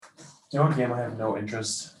You know what game I have no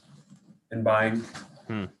interest in buying?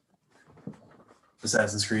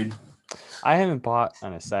 Assassin's Creed. I haven't bought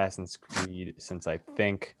an Assassin's Creed since I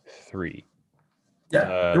think 3.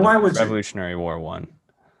 Yeah. Why would Revolutionary War 1.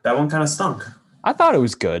 That one kind of stunk. I thought it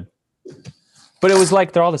was good. But it was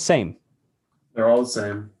like they're all the same. They're all the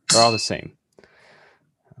same. They're all the same.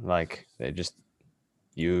 Like they just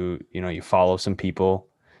you follow some people,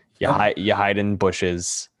 you hide in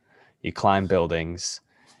bushes, you climb buildings,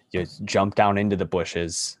 you jump down into the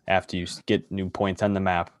bushes after you get new points on the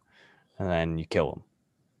map, and then you kill them.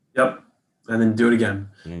 Yep. And then do it again.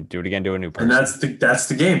 And then do it again to a new person. And that's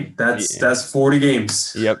the game. That's 40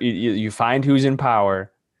 games. Yep. You find who's in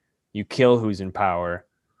power, you kill who's in power,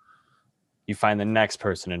 you find the next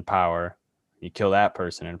person in power, you kill that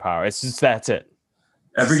person in power. That's it.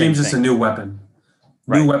 Every game's just a new weapon.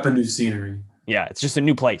 New weapon, new scenery. Yeah, it's just a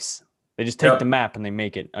new place. They just take the map and they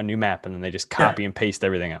make it a new map, and then they just copy and paste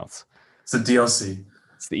everything else. It's a DLC.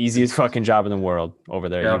 It's the easiest fucking job in the world over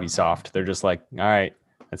there at Ubisoft. They're just like, all right,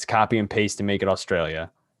 let's copy and paste and make it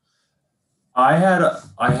Australia. I had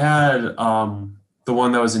the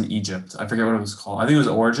one that was in Egypt. I forget what it was called. I think it was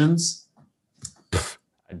Origins.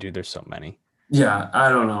 Dude, there's so many. Yeah, I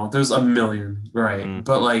don't know. There's a million, right?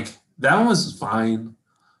 But like that one was fine.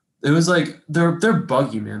 It was like they're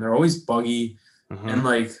buggy, man. They're always buggy, and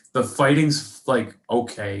like the fighting's like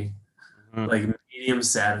okay, like medium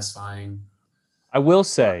satisfying. I will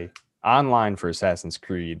say, online for Assassin's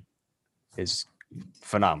Creed is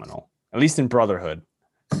phenomenal. At least in Brotherhood.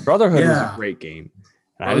 Brotherhood was a great game.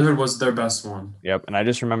 Brotherhood was their best one. Yep, and I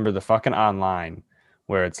just remember the fucking online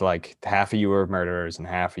where it's like half of you are murderers and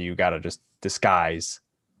half of you gotta just disguise.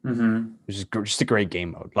 Which is just a great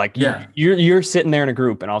game mode. Like you're sitting there in a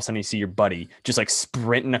group, and all of a sudden you see your buddy just like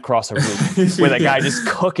sprinting across a room with a guy just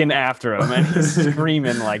cooking after him, and he's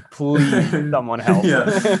screaming like, "Please, someone help!"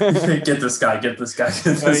 Get this guy! Get this guy! Get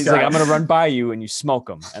this he's guy! Like, "I'm gonna run by you," and you smoke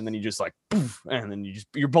him, and then you just like, poof, and then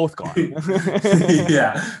you're both gone.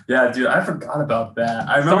 yeah, dude, I forgot about that.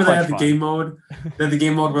 I remember they had the game mode. They had the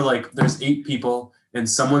game mode where like there's 8 people, and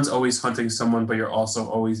someone's always hunting someone, but you're also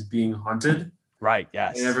always being hunted. Right.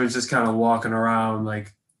 Yes. And everyone's just kind of walking around,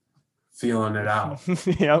 like feeling it out.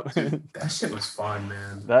 Yep. Dude, that shit was fun,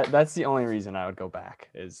 man. That's the only reason I would go back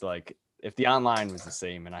is like if the online was the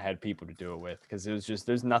same and I had people to do it with, because it was just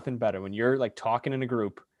there's nothing better when you're like talking in a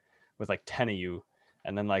group with like 10 of you,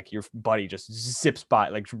 and then like your buddy just zips by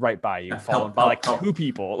like right by you, followed by like 2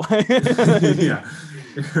 people. Yeah.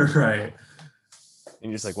 Right. And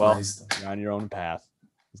you're just like, well, you're on your own path.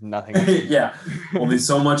 There's nothing. Yeah. Only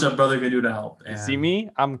so much a brother can do to help. And see me?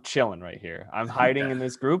 I'm chilling right here. I'm hiding in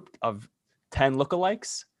this group of 10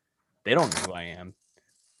 lookalikes. They don't know who I am.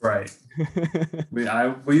 Right.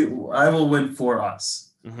 I will win for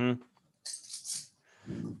us.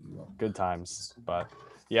 Good times. But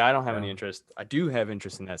yeah, I don't have any interest. I do have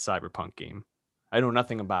interest in that Cyberpunk game. I know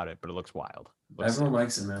nothing about it, but it looks wild. Everyone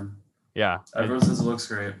likes it, man. Yeah. Everyone says it looks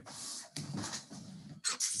great.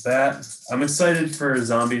 I'm excited for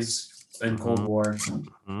zombies in Cold War.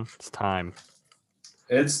 It's time.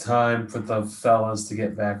 It's time for the fellas to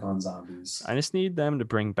get back on zombies. I just need them to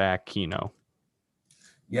bring back Kino.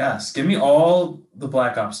 Yes, give me all the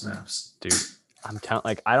Black Ops maps. Dude, I'm telling,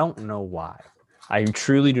 like, I don't know why. I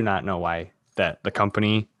truly do not know why that the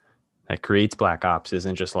company that creates Black Ops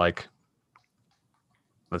isn't just like,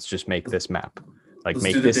 let's just make this map. Like,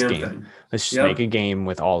 make this game. Let's just make a game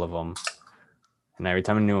with all of them. And every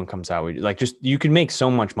time a new one comes out, you can make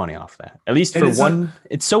so much money off that. At least for one,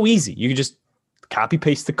 it's so easy. You can just copy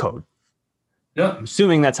paste the code. Yeah. I'm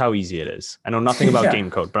assuming that's how easy it is. I know nothing about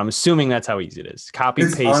game code, but I'm assuming that's how easy it is. Copy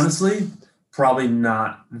paste. Honestly, probably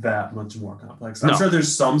not that much more complex. I'm sure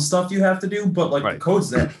there's some stuff you have to do, but like the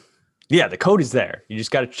code's there. Yeah, the code is there. You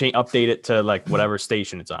just got to update it to like whatever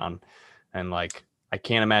station it's on. And like, I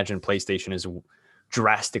can't imagine PlayStation is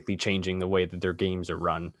drastically changing the way that their games are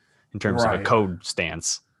run in terms of a code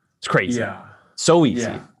stance. It's crazy. Yeah. So easy.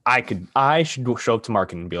 Yeah. I should show up to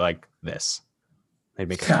marketing and be like this. They'd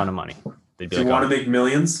make a ton of money. They'd be you want to make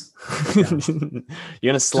millions? You're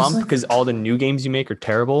going to slump because all the new games you make are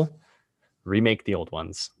terrible. Remake the old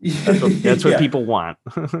ones. That's what people want.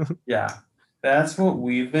 Yeah. That's what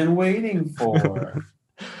we've been waiting for.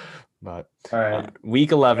 But all right.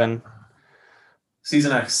 Week 11.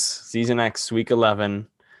 Season X, week 11.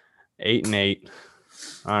 8-8.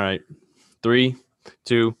 All right. 3,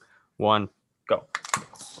 2, 1, go.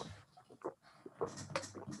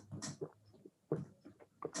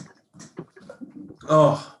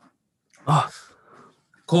 Oh.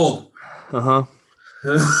 Cold. 8-8.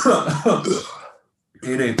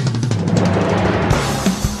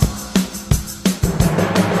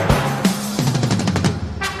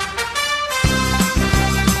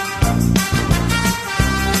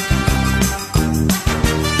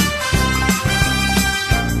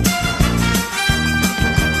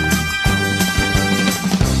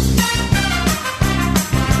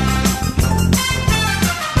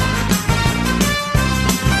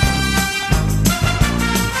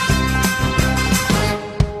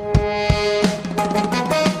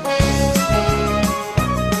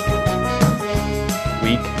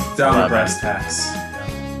 down to 11. brass tacks.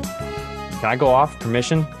 Can I go off?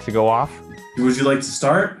 Permission to go off? Would you like to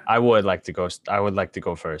start? I would like to go. I would like to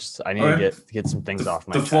go first. I need to get some things off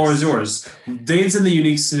my chest. The floor is yours. Dane's in the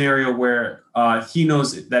unique scenario where he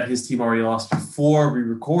knows that his team already lost before we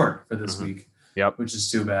record for this week. Yep. Which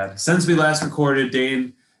is too bad. Since we last recorded,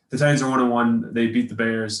 Dane, the Titans are 1-1. They beat the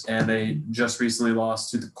Bears, and they just recently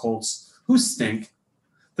lost to the Colts, who stink.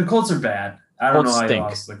 The Colts are bad. I don't know how they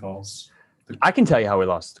lost to the Colts. I can tell you how we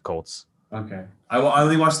lost to the Colts. Okay. I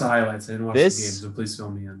only watched the highlights. I didn't watch the game, so please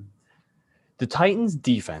fill me in. The Titans'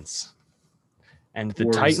 defense and the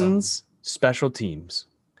Titans' special teams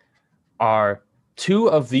are two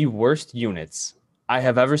of the worst units I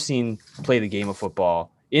have ever seen play the game of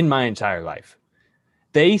football in my entire life.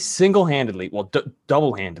 They single-handedly,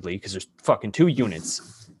 double-handedly, because there's fucking two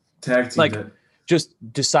units, tag teamed it. Just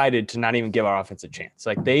decided to not even give our offense a chance.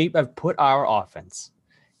 Like, they have put our offense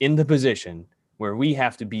in the position where we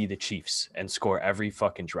have to be the Chiefs and score every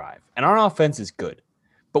fucking drive. And our offense is good.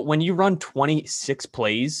 But when you run 26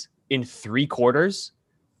 plays in 3 quarters,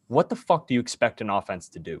 what the fuck do you expect an offense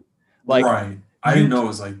to do? Like, right. I didn't know it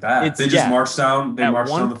was like that. They just marched down. They marched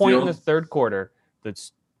down the field. At one point in the third quarter,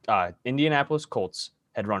 the Indianapolis Colts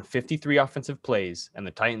had run 53 offensive plays, and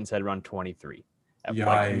the Titans had run 23 at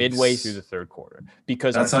like midway through the third quarter.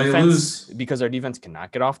 Because that's how you lose. Because our defense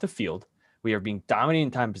cannot get off the field. We are being dominating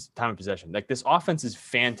time of possession. Like, this offense is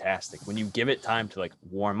fantastic when you give it time to like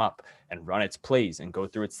warm up and run its plays and go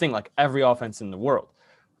through its thing, like every offense in the world.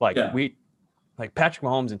 Like Patrick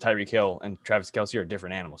Mahomes and Tyreek Hill and Travis Kelce are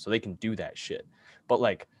different animals, so they can do that shit. But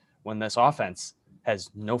like, when this offense has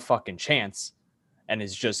no fucking chance and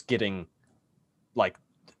is just getting like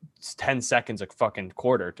 10 seconds a fucking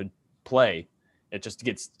quarter to play, it just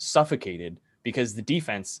gets suffocated because the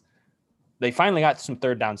defense, they finally got some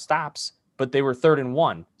third down stops, but they were 3rd and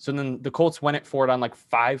 1. So then the Colts went for it on like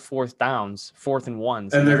 5 4th downs, 4th and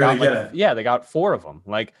 1s. And they're going to get it. Yeah, they got 4 of them.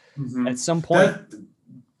 Like, at some point.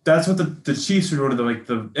 That's what the Chiefs are doing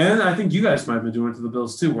to and I think you guys might have been doing it to the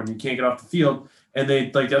Bills too, when you can't get off the field. And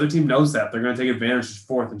the other team knows that. They're going to take advantage of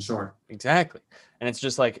 4th and short. Exactly. And it's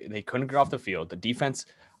just like they couldn't get off the field. The defense,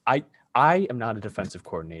 I am not a defensive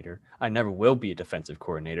coordinator. I never will be a defensive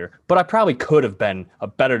coordinator, but I probably could have been a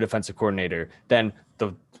better defensive coordinator than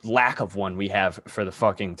the lack of one we have for the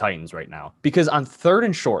fucking Titans right now. Because on 3rd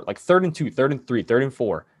and short, like 3rd and 2, 3rd and 3, 3rd and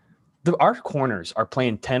 4, our corners are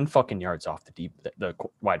playing 10 fucking yards off the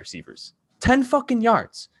wide receivers. 10 fucking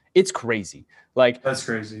yards. It's crazy. Like, that's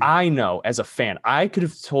crazy. I know as a fan, I could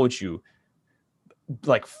have told you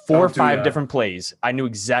like 4 or 5 different plays. I knew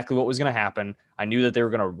exactly what was going to happen. I knew that they were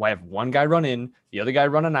going to have one guy run in, the other guy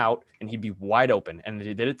running out, and he'd be wide open. And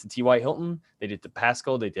they did it to T.Y. Hilton. They did it to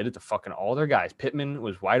Pascal. They did it to fucking all their guys. Pittman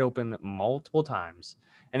was wide open multiple times.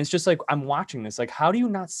 And it's just like, I'm watching this. Like, how do you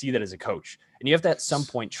not see that as a coach? And you have to at some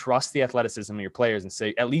point trust the athleticism of your players and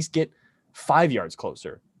say, at least get 5 yards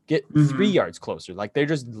closer, get 3 yards closer. Like, they're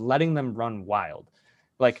just letting them run wild.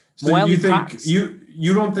 Like, so you think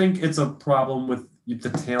you don't think it's a problem with the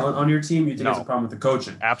talent on your team? You think it's a problem with the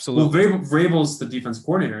coaching? Absolutely. Well, Vrabel's the defensive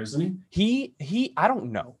coordinator, isn't he? He I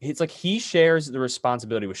don't know. It's like he shares the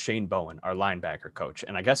responsibility with Shane Bowen, our linebacker coach.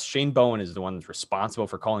 And I guess Shane Bowen is the one that's responsible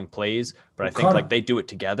for calling plays, but I think like they do it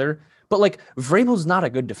together. But like, Vrabel's not a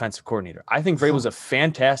good defensive coordinator. I think Vrabel's a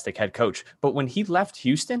fantastic head coach. But when he left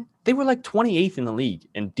Houston, they were like 28th in the league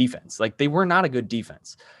in defense. Like, they were not a good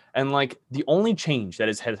defense. And like, the only change that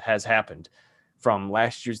has happened from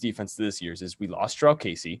last year's defense to this year's is we lost Jarrell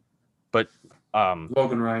Casey, but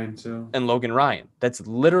Logan Ryan too. And Logan Ryan. That's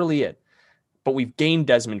literally it. But we've gained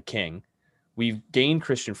Desmond King. We've gained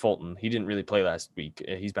Christian Fulton. He didn't really play last week.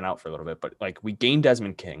 He's been out for a little bit, but like, we gained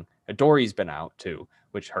Desmond King. Adoree's been out too,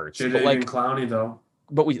 which hurts. Jadeveon Clowney though.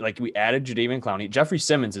 But we added Jadeveon Clowney. Jeffrey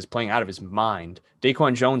Simmons is playing out of his mind.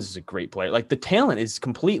 Daquan Jones is a great player. Like, the talent is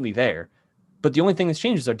completely there. But the only thing that's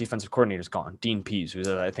changed is our defensive coordinator's gone. Dean Pease,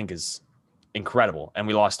 who I think is incredible. And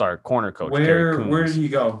we lost our corner coach. Where did he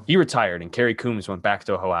go? He retired, and Kerry Coombs went back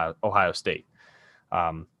to Ohio State.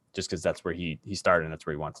 Just because that's where he started and that's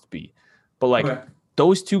where he wants to be. But like,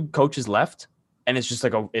 those two coaches left, and it's just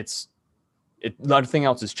like nothing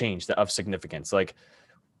else has changed of significance. Like,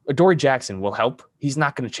 Adoree Jackson will help. He's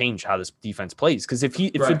not going to change how this defense plays, because if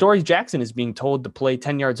Adoree Jackson is being told to play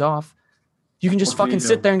 10 yards off, you can just fucking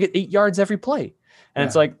sit there and get 8 yards every play. And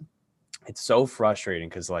it's like, it's so frustrating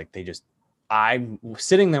because like, I'm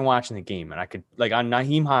sitting there watching the game, and I could, like, on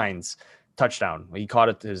Nyheim Hines' touchdown, he caught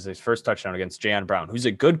it his first touchdown against Jayon Brown, who's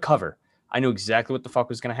a good cover. I knew exactly what the fuck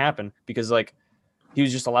was going to happen because like, he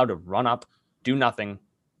was just allowed to run up, do nothing,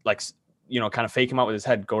 like, kind of fake him out with his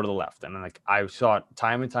head, go to the left. And then like, I saw it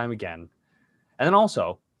time and time again. And then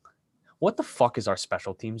also what the fuck is our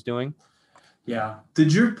special teams doing? Yeah.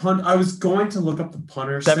 Did your punt? I was going to look up the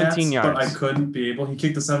punter 17 stats, yards. but I couldn't be able. He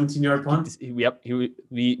kicked a 17-yard punt. Yep.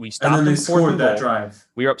 We stopped and then they him scored that drive.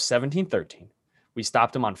 We were up 17-13. We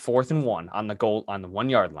stopped him on 4th and 1 on the 1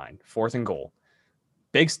 yard line, 4th and goal.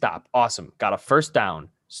 Big stop. Awesome. Got a first down.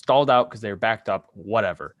 Stalled out because they were backed up.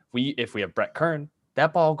 Whatever. If we have Brett Kern,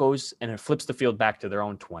 that ball goes and it flips the field back to their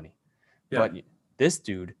own 20. Yeah. But this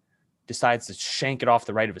dude decides to shank it off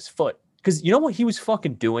the right of his foot. Because you know what he was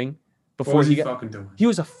fucking doing before what was he fucking doing? He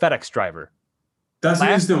was a FedEx driver. That's what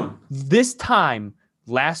he was doing. This time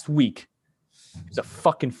last week, he was a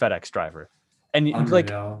fucking FedEx driver. And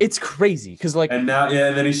Unreal. It's crazy because and now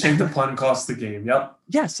and then he shanked the punt and cost the game. Yep.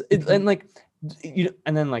 Yes, and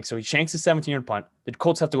then so he shanks a 17-yard punt. The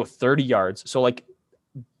Colts have to go 30 yards. So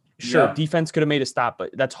sure, defense could have made a stop,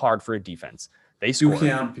 but that's hard for a defense. They score. You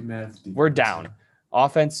can't be mad at the defense. We're down.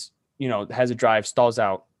 Offense, has a drive, stalls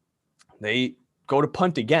out. They go to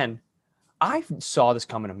punt again. I saw this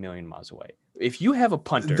coming a million miles away. If you have a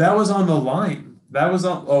punter, that was on the line. That was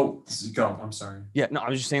on. Oh, go. I'm sorry. Yeah, no, I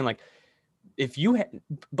was just saying if you,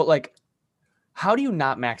 how do you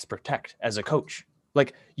not max protect as a coach?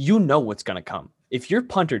 What's going to come. If your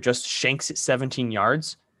punter just shanks it 17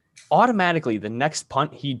 yards, automatically the next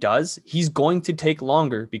punt he does, he's going to take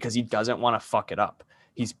longer because he doesn't want to fuck it up.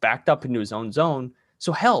 He's backed up into his own zone.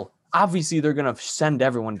 So hell, obviously they're going to send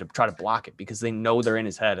everyone to try to block it because they know they're in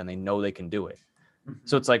his head and they know they can do it.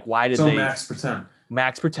 So it's why did they max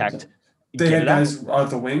protect? They had guys at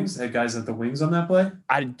the wings. They had guys at the wings on that play.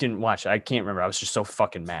 I didn't watch it. I can't remember. I was just so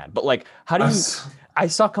fucking mad. But how do you? I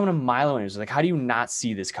saw it coming a mile away. It was how do you not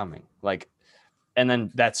see this coming? And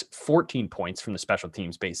then that's 14 points from the special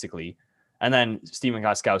teams basically. And then Steven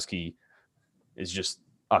Gostkowski is just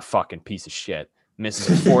a fucking piece of shit.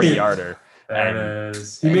 Misses a 40-yarder.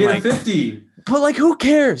 He made a 50. But who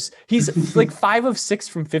cares? He's 5 of 6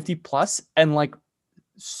 from 50 plus and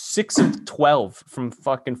 6 of 12 from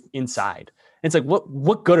fucking inside. It's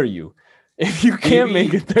what good are you if you can't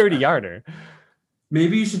make a 30-yarder?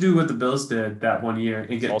 Maybe you should do what the Bills did that one year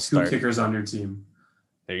and get two kickers on your team.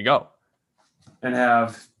 There you go. And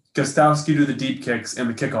have Gostkowski do the deep kicks and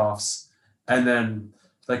the kickoffs, and then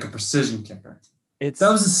a precision kicker. That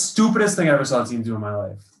was the stupidest thing I ever saw a team do in my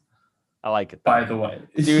life. I like it. By the way,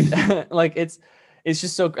 dude, it's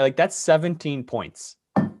just so that's 17 points.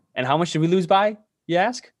 And how much did we lose by? You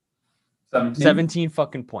ask? 17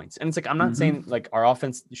 fucking points. And it's I'm not saying our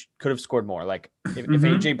offense could have scored more. If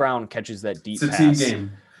AJ Brown catches that deep pass. It's a team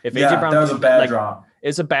game. If AJ Brown, that was a bad drop.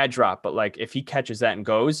 It's a bad drop, but if he catches that and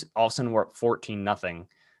goes, all of a sudden we're up 14-0,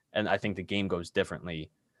 and I think the game goes differently.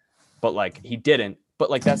 But he didn't.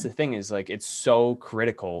 But that's the thing is it's so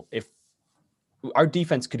critical. If our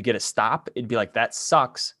defense could get a stop, it'd be that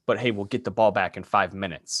sucks. But hey, we'll get the ball back in 5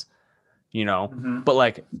 minutes.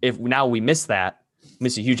 But if now we miss a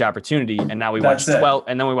huge opportunity, and now we watch 12,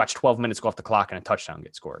 and then we watch 12 minutes go off the clock and a touchdown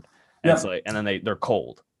get scored. And it's and then they're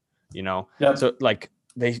cold, So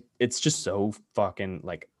it's just so fucking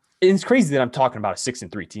it's crazy that I'm talking about a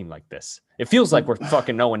 6-3 team like this. It feels like we're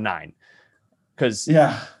fucking 0-9 because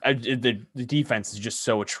the defense is just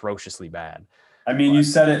so atrociously bad. I mean, you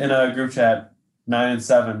said it in a group chat.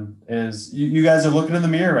 9-7 is you guys are looking in the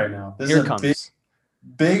mirror right now. This is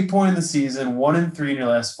a big point in the season. 1-3 in your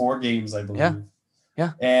last 4 games, I believe.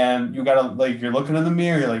 Yeah. And you gotta you're looking in the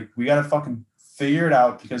mirror. You're we gotta fucking figure it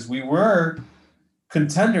out because we were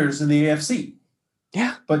contenders in the AFC.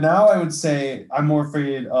 Yeah. But now I would say I'm more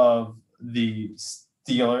afraid of the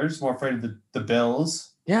Steelers, more afraid of the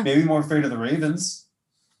Bills. Yeah. Maybe more afraid of the Ravens.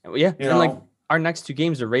 Yeah. And our next 2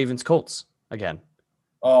 games are Ravens Colts again.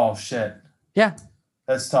 Oh shit. Yeah.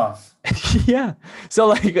 That's tough. Yeah.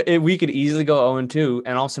 So we could easily go 0-2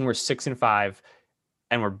 and all of a sudden we're 6-5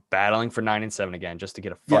 and we're battling for 9-7 again just to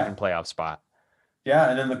get a fucking playoff spot. Yeah,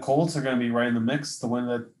 and then the Colts are going to be right in the mix to win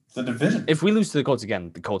the division. If we lose to the Colts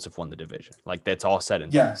again, the Colts have won the division. That's all said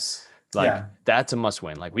and done. Yes. That's a must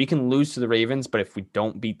win. We can lose to the Ravens, but if we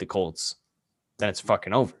don't beat the Colts, then it's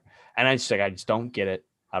fucking over. And I just don't get it.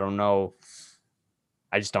 I don't know.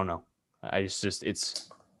 I just don't know.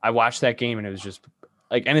 I watched that game and it was just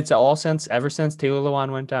and it's ever since Taylor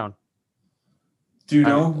Lewan went down. Do you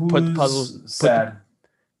know who's sad?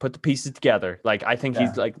 Put the pieces together. I think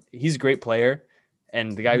he's a great player,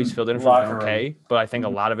 and the guy who's filled in for him okay. But I think a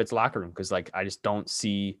lot of it's locker room because I just don't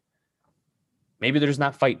see. Maybe they're just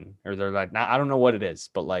not fighting, or they're I don't know what it is,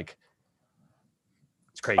 but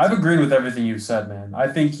it's crazy. I've agreed with everything you said, man. I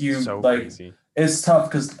think crazy. It's tough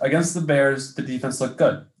because against the Bears, the defense looked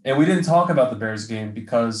good, and we didn't talk about the Bears game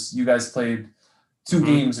because you guys played 2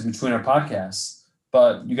 games in between our podcasts.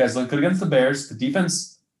 But you guys looked good against the Bears. The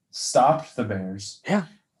defense stopped the Bears. Yeah.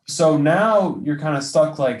 So now you're kind of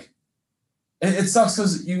stuck. Like, it sucks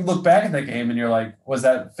because you look back at that game and you're like, was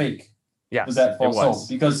that fake? Yeah. Was that false hope?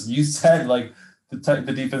 Because you said like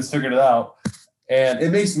the defense figured it out. And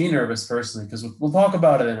it makes me nervous personally because we'll talk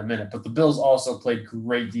about it in a minute. But the Bills also played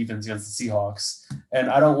great defense against the Seahawks. And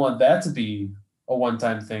I don't want that to be a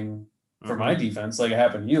one-time thing for my defense like it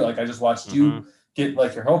happened to you. Like I just watched you get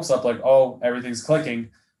like your hopes up like, oh, everything's clicking.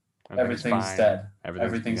 Everything's dead.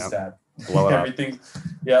 Everything's dead. Blow it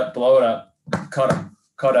up. Blow it up. Cut them.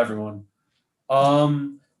 Cut everyone.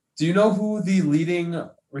 Do you know who the leading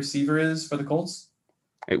receiver is for the Colts?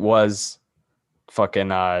 It was fucking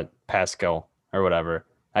Pascal. Or whatever.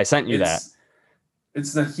 I sent you that.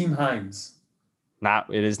 It's Naheem Hines.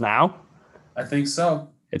 It is now? I think so.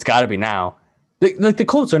 It's got to be now. The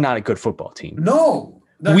Colts are not a good football team. No.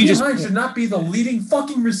 Naheem Hines should not be the leading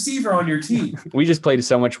fucking receiver on your team. We just played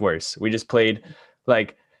so much worse. We just played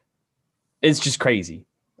like it's just crazy.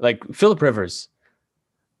 Like Phillip Rivers.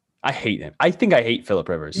 I hate him. I think I hate Phillip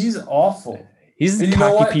Rivers. He's awful. He's a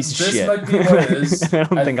cocky piece of shit. Might be what it is. I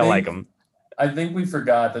don't think I like him. I think we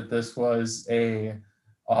forgot that this was a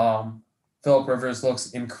Phillip Rivers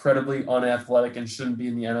looks incredibly unathletic and shouldn't be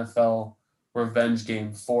in the NFL revenge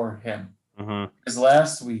game for him. Because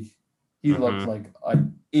last week he looked like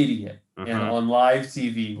an idiot and on live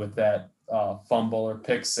TV with that fumble or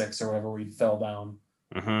pick six or whatever where he fell down.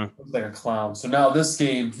 Looked like a clown. So now this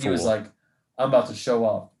game he was like, I'm about to show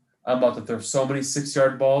up. I'm about to throw so many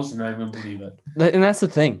 6-yard balls, you're not even gonna believe it. And that's the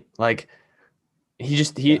thing. Like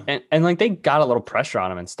and like they got a little pressure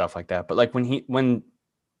on him and stuff like that. But like when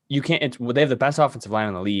you can't, they have the best offensive line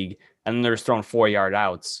in the league, and they're just throwing 4-yard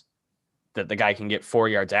outs that the guy can get 4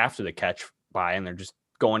 yards after the catch by, and they're just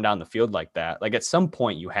going down the field like that. Like at some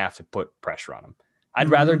point, you have to put pressure on them.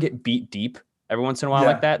 I'd rather get beat deep every once in a while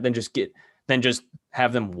like that than just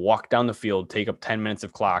have them walk down the field, take up 10 minutes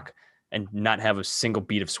of clock, and not have a single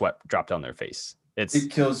bead of sweat drop down their face.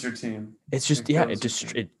 It kills your team. It's just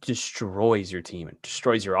it destroys your team. It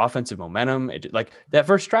destroys your offensive momentum. Like that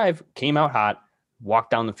first drive came out hot,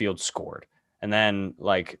 walked down the field, scored, and then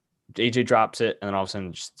like AJ drops it, and then all of a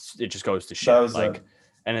sudden it just goes to shit.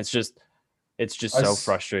 And it's just so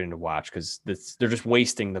frustrating to watch because they're just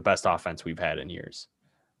wasting the best offense we've had in years.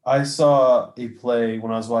 I saw a play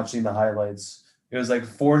when I was watching the highlights. It was like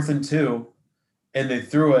 4th and 2, and they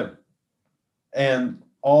threw it, and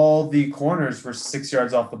all the corners were 6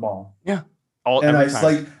 yards off the ball. Yeah.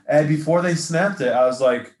 And before they snapped it, I was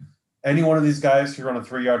like, any one of these guys could run a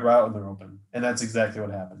 3-yard route and they're open. And that's exactly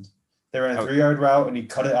what happened. They ran a 3-yard route and he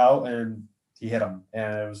cut it out and he hit him.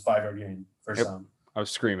 And it was 5-yard gain first down. I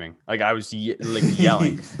was screaming. Like I was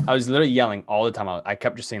yelling. I was literally yelling all the time. I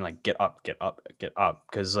kept just saying like, get up, get up, get up.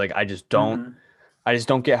 Cause like, I just don't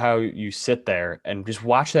get how you sit there and just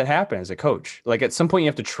watch that happen as a coach. Like at some point you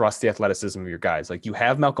have to trust the athleticism of your guys. Like you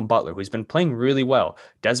have Malcolm Butler, who's been playing really well.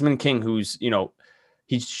 Desmond King, who's,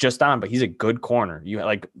 he's just on, but he's a good corner. You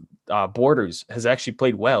like Borders has actually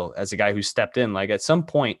played well as a guy who stepped in. Like at some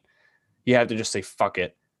point you have to just say, fuck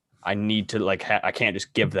it. I need to I can't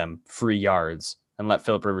just give them free yards and let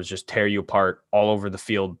Phillip Rivers just tear you apart all over the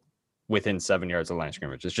field within 7 yards of the line of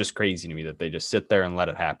scrimmage. It's just crazy to me that they just sit there and let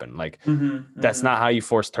it happen. Like that's not how you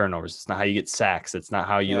force turnovers. It's not how you get sacks. It's not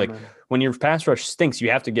how you when your pass rush stinks,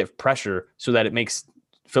 you have to give pressure so that it makes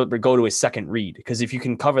Phillip go to his second read. Because if you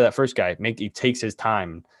can cover that first guy, he takes his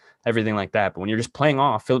time, everything like that. But when you're just playing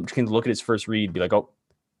off, Phillip can look at his first read, be like, oh,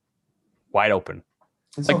 wide open.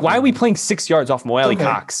 Why are we playing 6 yards off Mo Alley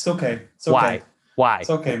Cox? It's okay. Why? It's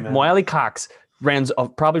okay, man. Mo Alley Cox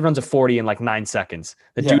probably runs a 40 in like 9 seconds.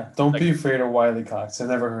 Don't be afraid of Wiley Cox. I've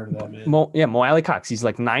never heard of that, man. Mo Alley Cox. He's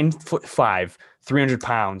like 9'5", 300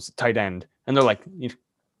 pounds, tight end. And they're like, you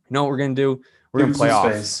know what we're gonna do? We're gonna play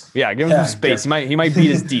off. Space. Yeah, give him some space. He might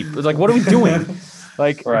beat us deep. It's like, what are we doing?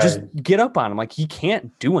 Just get up on him. Like he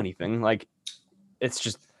can't do anything. Like it's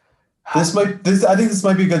just. I think this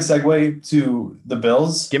might be a good segue to the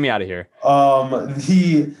Bills. Get me out of here.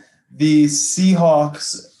 The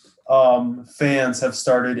Seahawks fans have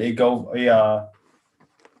started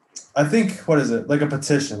I think, what is it? Like a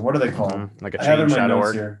petition. What are they called? Like a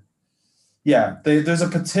change.org. Here. Yeah, there's a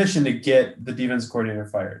petition to get the defense coordinator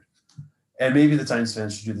fired. And maybe the Titans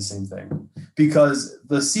fans should do the same thing. Because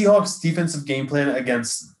the Seahawks defensive game plan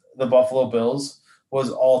against the Buffalo Bills was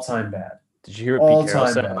all-time bad. Did you hear what Pete Carroll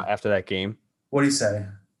said after that game? What did he say?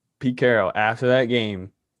 Pete Carroll, after that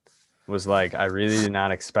game, was like, I really did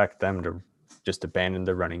not expect them to just abandon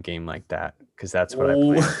the running game like that, because that's what I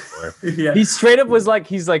planned for. He straight up was like,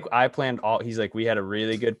 he's like, we had a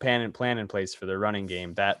really good plan in place for the running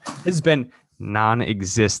game that has been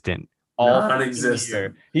non-existent all Non-existent.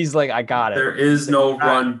 year. He's like, I got it. There is no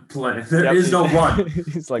run plan. There is no run.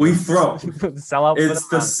 He's like, we throw. Sell out. It's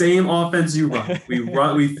the same offense you run. We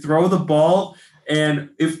run. We throw the ball, and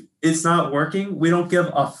if it's not working, we don't give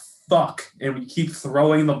a fuck, and we keep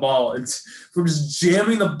throwing the ball. We're just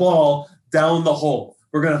jamming the ball down the hole.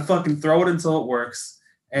 We're gonna fucking throw it until it works.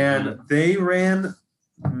 And they ran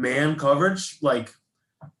man coverage like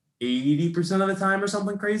 80% of the time or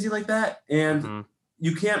something crazy like that. And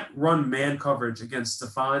you can't run man coverage against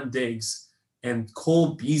Stephon Diggs and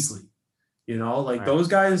Cole Beasley. You know, like those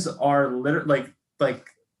guys are literally like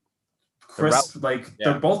Chris,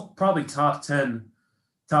 they're both probably top 10,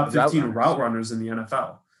 top 15 route runners in the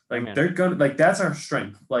NFL. Like they're gonna, like, that's our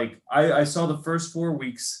strength. Like I saw the first 4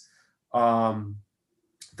 weeks,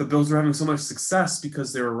 the Bills were having so much success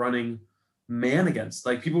because they were running man against,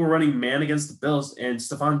 like, people were running man against the Bills, and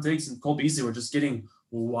Stephon Diggs and Cole Beasley were just getting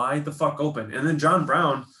wide the fuck open. And then John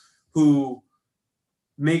Brown, who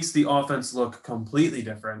makes the offense look completely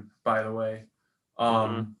different, by the way,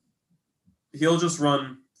 he'll just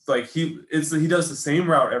run like he does the same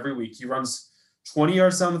route every week. He runs 20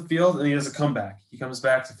 yards down the field and he does a comeback. He comes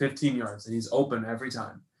back to 15 yards and he's open every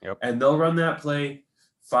time. Yep. And they'll run that play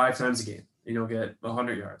 5 times a game and you'll get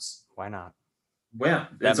 100 yards. Why not? Well,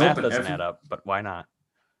 that math doesn't add up, but why not?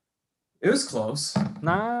 It was close.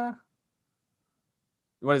 Nah.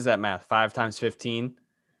 What is that math? 5 times 15?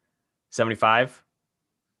 75?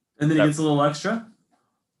 And then he gets a little extra?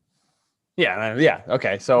 Yeah.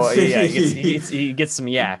 Okay. So yeah, he gets some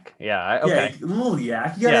yak. Yeah. Okay. Yeah, a little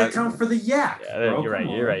yak. You gotta account for the yak. Yeah, bro. You're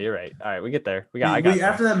right. All right, we get there.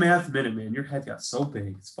 After that math minute, man, your head got so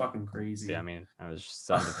big. It's fucking crazy. Yeah, I mean, I was just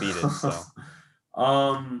undefeated. So.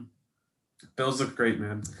 Bills look great,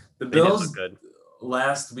 man. The Bills look good.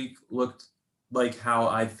 Last week looked like how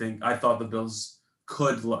I thought the Bills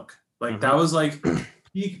could look. Like that was like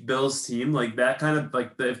peak Bills team. Like that kind of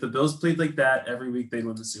like if the Bills played like that every week, they'd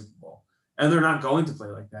win the Super Bowl. And they're not going to play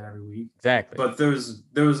like that every week. Exactly. But there was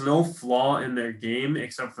no flaw in their game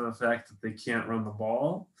except for the fact that they can't run the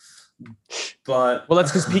ball. But well, that's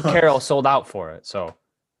because Pete Carroll sold out for it. So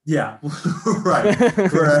yeah, right.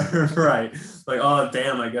 Like, oh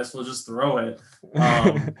damn, I guess we'll just throw it.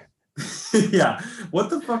 Yeah. What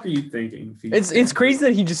the fuck are you thinking, Pete? It's crazy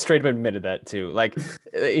that he just straight up admitted that too. Like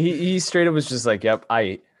he straight up was just like, "Yep,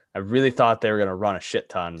 I really thought they were gonna run a shit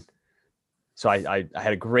ton." So I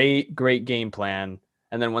had a great game plan,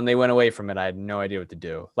 and then when they went away from it, I had no idea what to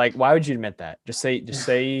do. Like, why would you admit that? Just say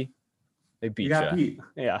they beat you. Beat.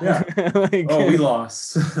 Yeah. Like, we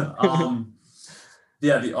lost.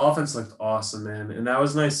 Yeah, the offense looked awesome, man, and that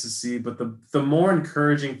was nice to see. But the more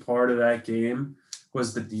encouraging part of that game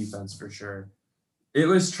was the defense for sure. It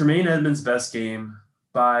was Tremaine Edmonds' best game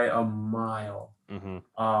by a mile.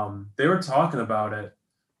 They were talking about it,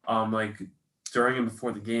 like, during and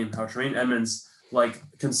before the game, how Tremaine Edmonds, like,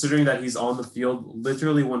 considering that he's on the field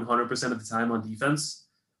literally 100% of the time on defense,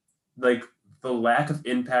 like, the lack of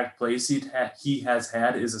impact plays he has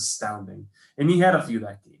had is astounding. And he had a few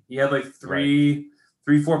that game. He had like three,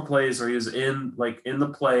 4 plays where he was in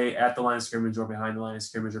the play at the line of scrimmage or behind the line of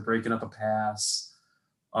scrimmage or breaking up a pass.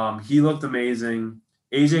 He looked amazing.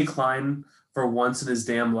 AJ Klein, for once in his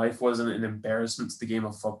damn life, wasn't an embarrassment to the game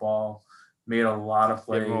of football. Made a lot of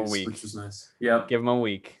plays, which was nice. Yep. Give him a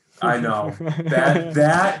week. I know.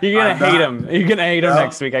 That You're gonna hate him. You're gonna hate him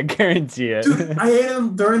next week. I guarantee it. Dude, I hated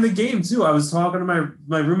him during the game too. I was talking to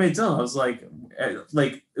my roommate Dylan. I was like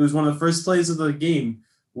it was one of the first plays of the game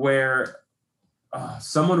where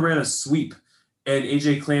someone ran a sweep and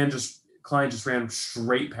AJ Klein just ran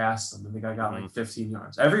straight past them, and the guy got like 15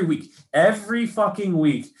 yards. Every fucking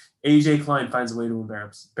week, AJ Klein finds a way to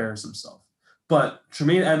embarrass himself. But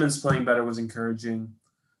Tremaine Edmonds playing better was encouraging.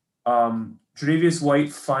 Tre'Davious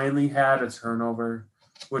White finally had a turnover,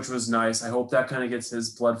 which was nice. I hope that kind of gets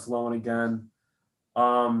his blood flowing again.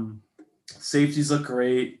 Safeties look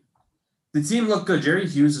great. The team looked good. Jerry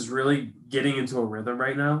Hughes is really getting into a rhythm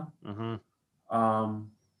right now.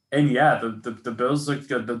 And yeah, the Bills looked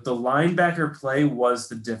good. The linebacker play was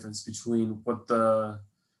the difference between what the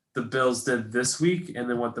Bills did this week and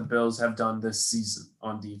then what the Bills have done this season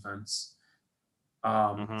on defense.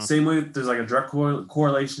 Same way, there's like a direct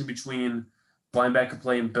correlation between linebacker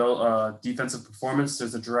play and defensive performance.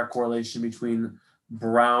 There's a direct correlation between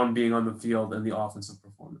Brown being on the field and the offensive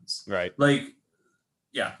performance. Right. Like,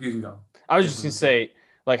 yeah, you can go. I was just gonna say,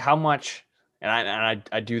 like, how much, and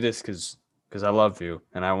I do this because I love you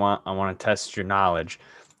and I want to test your knowledge.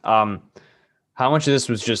 How much of this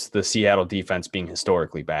was just the Seattle defense being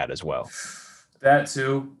historically bad as well? That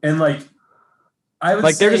too, and like, I would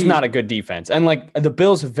like say they're just not a good defense, and like the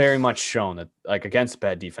Bills have very much shown that like against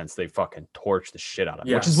bad defense they fucking torch the shit out of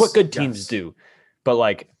them, which is what good teams do. But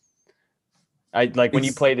like, I like when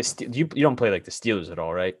you play the you don't play like the Steelers at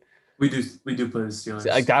all, right? We do play the Steelers.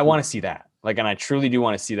 Like I want to see that, like, and I truly do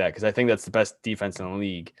want to see that because I think that's the best defense in the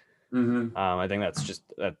league. Mm-hmm. I think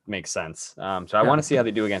that makes sense. So I want to see how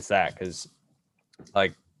they do against that because,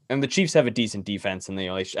 like, and the Chiefs have a decent defense, and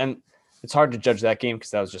and it's hard to judge that game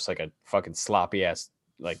because that was just like a fucking sloppy ass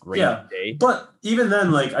like rainy day. But even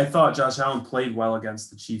then, like I thought Josh Allen played well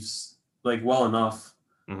against the Chiefs, like well enough,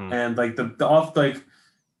 and like the off like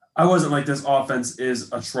I wasn't like this offense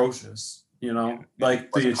is atrocious, you know,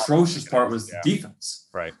 like the atrocious part was the defense,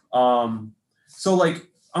 right? So like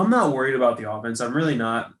I'm not worried about the offense. I'm really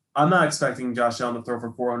not. I'm not expecting Josh Allen to throw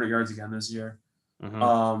for 400 yards again this year.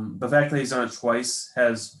 The fact that he's done it twice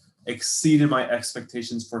has exceeded my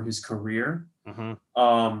expectations for his career.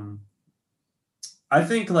 I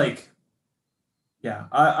think like, yeah,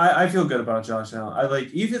 I feel good about Josh Allen. I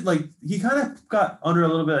like even like he kind of got under a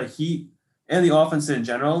little bit of heat and the offense in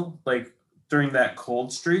general, like during that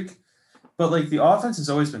cold streak. But like the offense has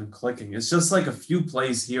always been clicking. It's just like a few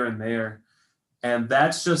plays here and there, and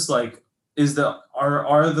that's just like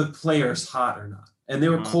are the players hot or not? And they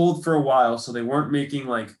were cold for a while, so they weren't making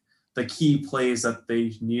like the key plays that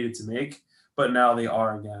they needed to make, but now they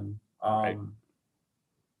are again. Right.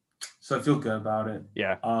 So I feel good about it.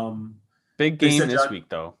 Yeah. Big game this week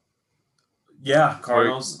though. Yeah,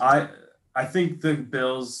 Cardinals. I think the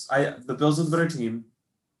Bills are the better team.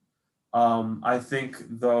 I think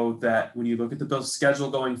though that when you look at the Bills' schedule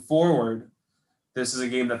going forward, this is a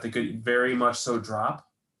game that they could very much so drop.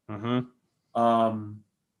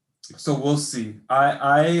 So we'll see.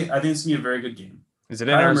 I think it's gonna be a very good game. Is it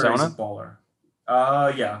in Arizona? Murray's a baller.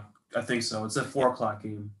 Yeah, I think so. It's a 4:00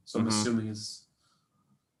 game, so I'm assuming it's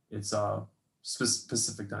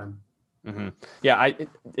Pacific time. Yeah,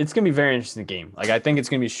 it's gonna be a very interesting game. Like I think it's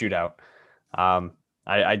gonna be a shootout. I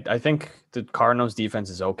think the Cardinals defense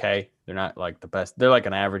is okay. They're not like the best. They're like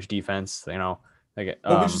an average defense, you know. Like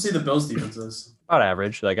what would you say the Bills defense is? About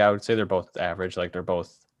average. Like I would say they're both average. Like they're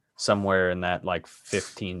both somewhere in that like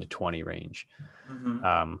 15 to 20 range.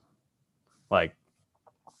 Like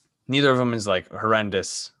neither of them is like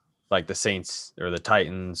horrendous, like the Saints or the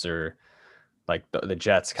Titans or like the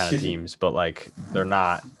Jets kind of teams, but like they're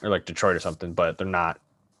not, or like Detroit or something, but they're not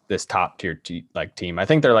this top tier like team. I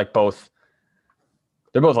think they're like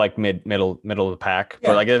they're both like middle of the pack,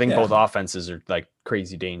 but like I think both offenses are like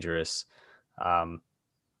crazy dangerous. And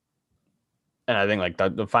I think like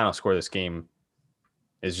the final score of this game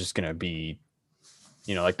is just gonna be,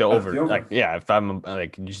 you know, like the over. Like if I'm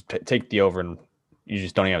like you just take the over and you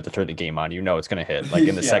just don't even have to turn the game on. You know it's gonna hit like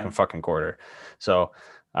in the second fucking quarter. So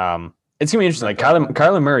it's gonna be interesting. Like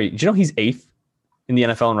Kyler Murray, do you know he's 8th in the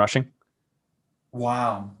NFL in rushing?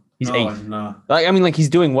 Wow. He's 8th. Like I mean, like he's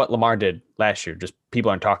doing what Lamar did last year. Just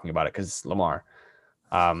people aren't talking about it because it's Lamar.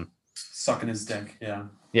 Sucking his dick.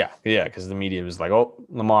 Yeah, because the media was like, "Oh,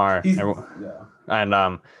 Lamar."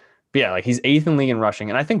 And but yeah, like he's 8th in league in rushing,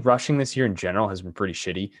 and I think rushing this year in general has been pretty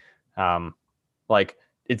shitty. Like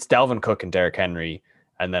it's Dalvin Cook and Derrick Henry,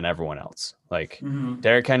 and then everyone else. Like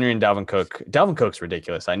Derrick Henry and Dalvin Cook. Dalvin Cook's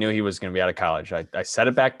ridiculous. I knew he was going to be out of college. I said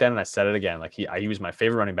it back then, and I said it again. Like he was my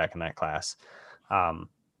favorite running back in that class.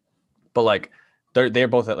 But like they're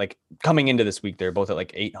both at like coming into this week, they're both at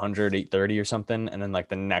like 800, 830 or something, and then like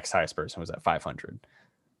the next highest person was at 500.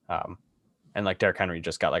 And like Derrick Henry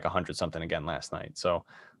just got like 100 something again last night. So,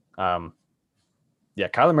 yeah,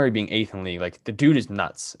 Kyler Murray being 8th in the league, like the dude is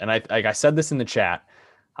nuts. And I said this in the chat.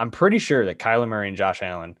 I'm pretty sure that Kyler Murray and Josh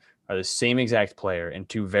Allen are the same exact player in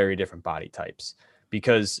two very different body types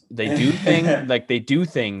because they do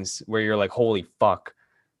things where you're like, holy fuck,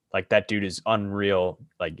 like that dude is unreal.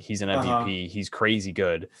 Like he's an MVP. He's crazy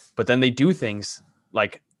good. But then they do things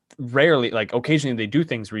like rarely, like occasionally they do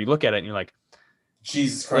things where you look at it and you're like,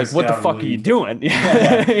 Jesus Christ! Like what the fuck are you doing?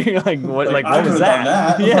 You're like what? Like what was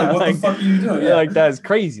that? Yeah, like, what the fuck are you doing? Yeah, like that is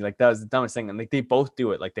crazy. Like that was the dumbest thing. And like they both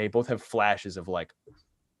do it. Like they both have flashes of like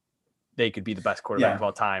they could be the best quarterback of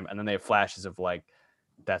all time, and then they have flashes of like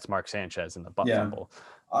that's Mark Sanchez in the butt fumble.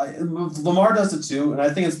 Lamar does it too, and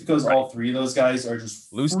I think it's because all three of those guys are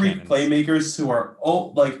just loose freak playmakers who are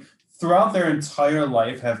like throughout their entire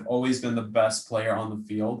life have always been the best player on the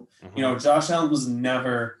field. You know, Josh Allen was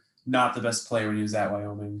never not the best player when he was at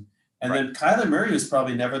Wyoming. And then Kyler Murray was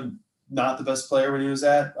probably never not the best player when he was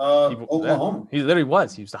at Oklahoma. He literally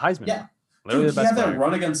was. He was the Heisman. Yeah. Literally Dude, he had that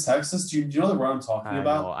run against Texas. Do you know the run I'm talking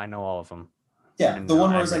about? I know all of them. Yeah, the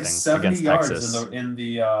one where it was like 70 yards in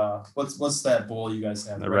the what's that bowl you guys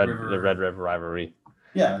have? The Red River rivalry.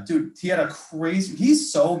 Yeah, dude, he had a crazy.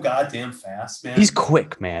 He's so goddamn fast, man. He's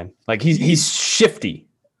quick, man. Like he's shifty.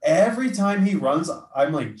 Every time he runs,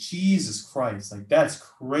 I'm like, Jesus Christ, like that's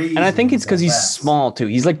crazy. And I think it's because he's small too.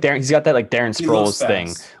 He's like Darren. He's got that like Darren Sproles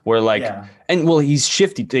thing where like, and well, he's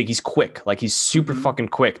shifty. Like he's quick. Like he's super fucking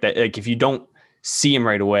quick. That like if you don't see him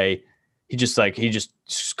right away, he just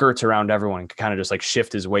skirts around everyone and kind of just like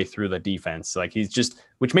shift his way through the defense. Like he's just,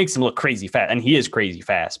 which makes him look crazy fast, and he is crazy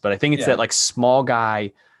fast. But I think it's that like small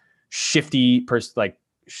guy, shifty person, like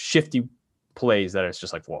shifty plays that it's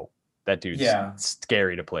just like, whoa. That dude's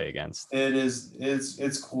scary to play against. It is.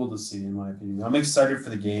 It's cool to see, in my opinion. I'm excited for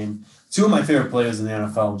the game. Two of my favorite players in the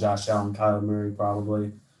NFL, Josh Allen, Kyler Murray,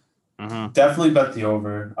 probably. Definitely bet the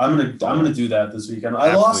over. I'm gonna do that this weekend.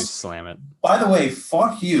 I lost. Slam it. By the way,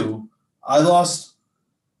 fuck you. I lost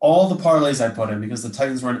all the parlays I put in because the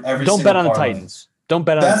Titans were in every. Don't bet on the Titans. Don't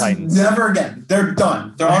bet on the Titans. Never again. They're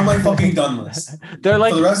done. They're on my fucking done list. They're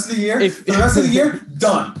like for the rest of the year.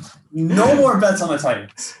 Done. No more bets on the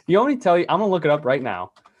Titans. You only tell you. I'm gonna look it up right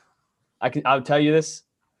now. I'll tell you this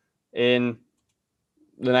in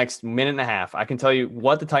the next minute and a half. I can tell you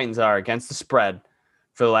what the Titans are against the spread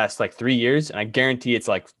for the last like 3 years, and I guarantee it's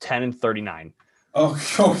like 10-39. Oh,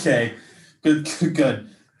 okay.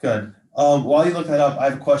 Good. While you look that up, I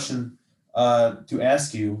have a question to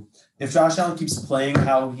ask you. If Josh Allen keeps playing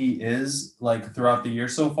how he is like throughout the year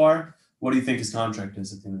so far, what do you think his contract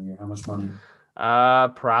is at the end of the year? How much money?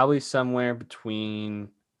 Probably somewhere between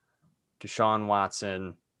Deshaun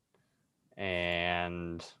Watson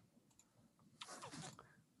and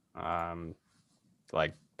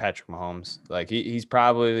like Patrick Mahomes. Like he's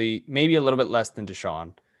probably maybe a little bit less than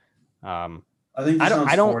Deshaun. I think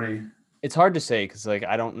Deshaun's 40. It's hard to say because like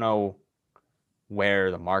I don't know where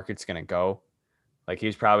the market's gonna go. Like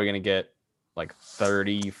he's probably gonna get like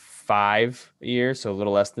 35 a year, so a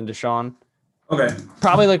little less than Deshaun. Okay.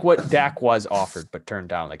 Probably like what Dak was offered, but turned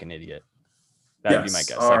down like an idiot. That'd be my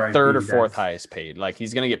guess. Like right, third or fourth highest paid. Like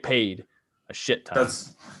he's gonna get paid a shit ton.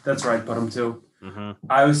 That's right, but him too.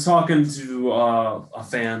 I was talking to a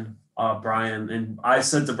fan, Brian, and I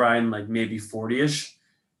said to Brian like maybe 40-ish,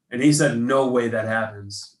 and he said no way that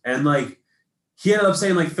happens. And like he ended up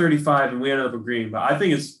saying like 35, and we ended up agreeing. But I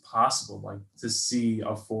think it's possible like to see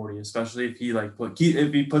a 40, especially if he like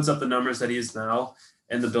if he puts up the numbers that he is now,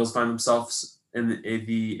 and the Bills find themselves in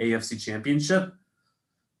the AFC Championship.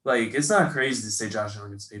 Like it's not crazy to say Josh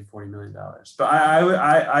Allen gets paid $40 million, but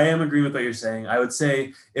I am agreeing with what you're saying. I would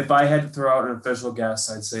say if I had to throw out an official guess,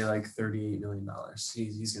 I'd say like $38 million.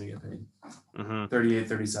 He's going to get paid 38,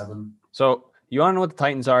 37. So you want to know what the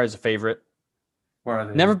Titans are as a favorite? Where are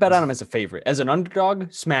they? Never bet on them as a favorite. As an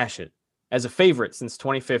underdog, smash it. As a favorite since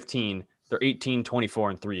 2015, they're 18, 24,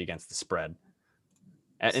 and 3 against the spread.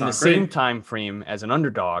 In the same time frame as an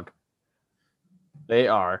underdog, they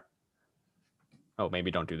are. Oh,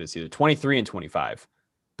 maybe don't do this either. 23 and 25.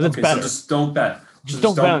 But that's better. So just don't bet. Just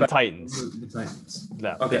don't bet on the Titans. The Titans.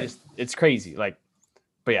 No, okay. It's crazy. Like,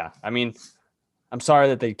 but yeah, I mean, I'm sorry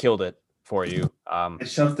that they killed it for you. I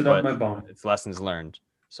shoved it up my bum. It's lessons learned.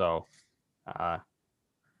 So, I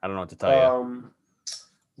don't know what to tell you.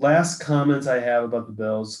 Last comments I have about the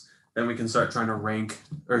Bills. Then we can start trying to rank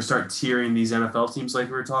or start tiering these NFL teams like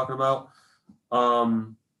we were talking about.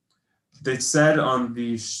 They said on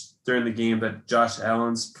during the game that Josh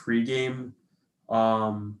Allen's pregame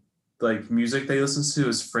like music they listen to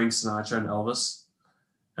is Frank Sinatra and Elvis.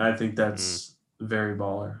 And I think that's very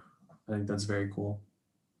baller. I think that's very cool.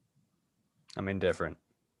 I'm indifferent.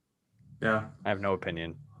 Yeah. I have no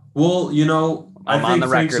opinion. Well, you know, I think on the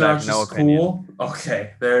Frank record, I have no opinion. Cool.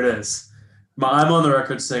 Okay, there it is. I'm on the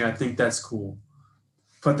record saying I think that's cool.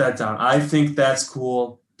 Put that down. I think that's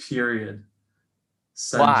cool, period.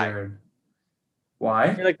 Send Why? Jared. Why?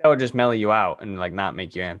 I feel like that would just mellow you out and like not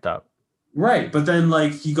make you amped up. Right, but then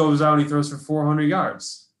like he goes out and he throws for 400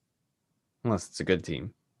 yards. Unless it's a good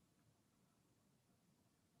team.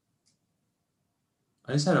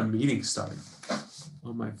 I just had a meeting start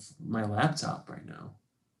on my laptop right now.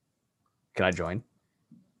 Can I join?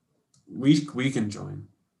 We can join.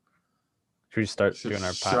 Should we start doing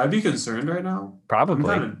our podcast? Should I be concerned right now?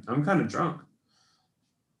 Probably. I'm kind of drunk.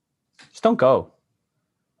 Just don't go.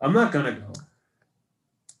 I'm not gonna go.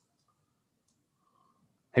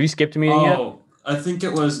 Have you skipped a meeting yet? Oh, I think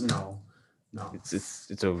it was no.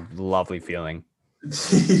 It's a lovely feeling.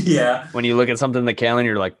 Yeah. When you look at something in the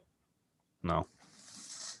calendar, you're like, no.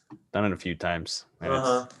 Done it a few times. And it's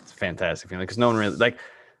a fantastic feeling because no one really like.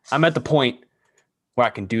 I'm at the point where I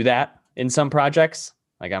can do that in some projects.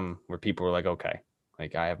 Like where people are like, okay,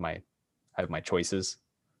 like I have my choices.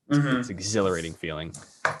 It's an exhilarating feeling.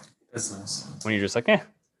 That's nice. When you're just like,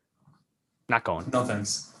 Not going. No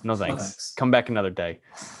thanks. No thanks. Come back another day.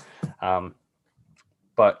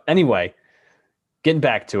 But anyway, getting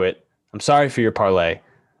back to it, I'm sorry for your parlay.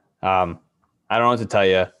 I don't know what to tell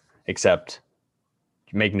you except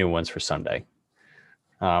make new ones for Sunday.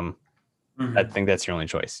 I think that's your only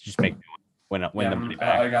choice. Just make new ones. Win the money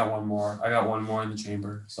back. I got one more. I got one more in the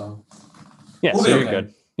chamber. So yeah, so you're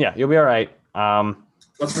good. Yeah, you'll be all right.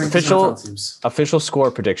 Let's bring official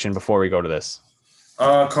score prediction before we go to this.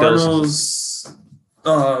 Cardinals,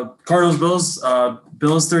 Bills.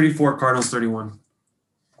 Bills 34, Cardinals 31.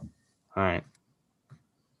 All right.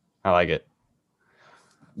 I like it.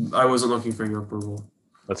 I wasn't looking for your approval.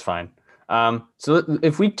 That's fine. So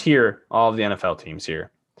if we tier all of the NFL teams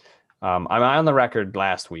here, I'm on the record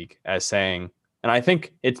last week as saying, and I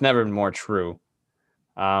think it's never been more true.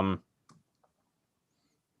 Are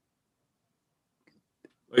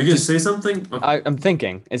you going to say something? Okay. I'm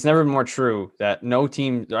thinking it's never been more true that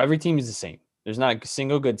every team is the same. There's not a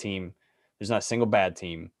single good team. There's not a single bad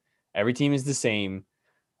team. Every team is the same.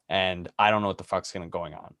 And I don't know what the fuck's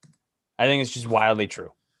going on. I think it's just wildly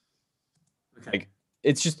true. Okay.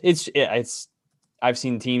 Like I've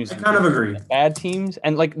seen teams. I kind of agree. Bad teams,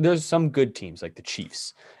 and like there's some good teams like the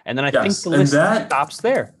Chiefs, and then I think the list stops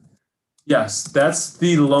there. Yes, that's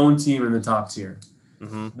the lone team in the top tier.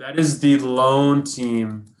 Mm-hmm. That is the lone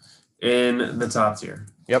team in the top tier.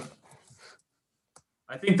 Yep.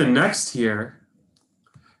 I think the next tier,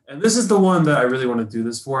 and this is the one that I really want to do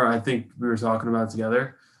this for. I think we were talking about it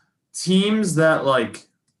together. Teams that like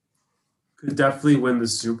could definitely win the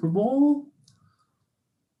Super Bowl?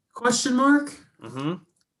 Question mark. Mm-hmm.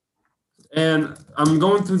 And I'm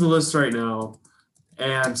going through the list right now,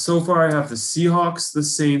 and so far I have the Seahawks, the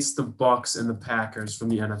Saints, the Bucks, and the Packers from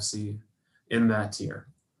the NFC in that tier.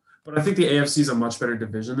 But I think the AFC is a much better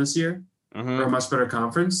division this year, or a much better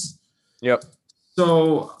conference. Yep.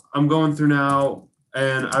 So I'm going through now,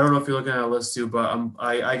 and I don't know if you're looking at a list too, but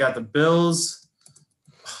I got the Bills.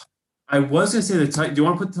 I was gonna say the Titans. Do you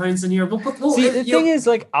want to put the Titans in here? The thing is,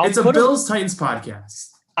 like, it's a Bills Titans podcast.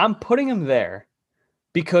 I'm putting them there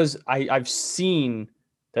because I've seen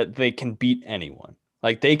that they can beat anyone.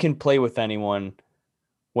 Like, they can play with anyone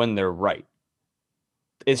when they're right.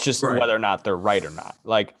 It's just whether or not they're right or not.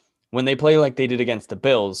 Like, when they play like they did against the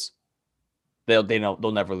Bills, they'll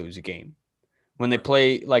never lose a game. When they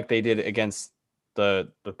play like they did against the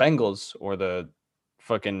Bengals or the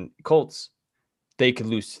fucking Colts, they could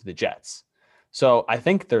lose to the Jets. So I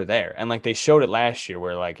think they're there. And like they showed it last year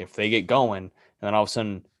where like if they get going and then all of a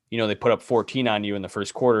sudden, you know, they put up 14 on you in the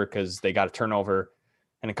first quarter because they got a turnover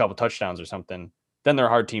and a couple touchdowns or something, then they're a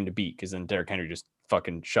hard team to beat because then Derrick Henry just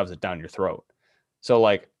fucking shoves it down your throat. So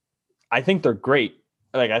like I think they're great.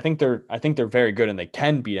 Like I think they're very good and they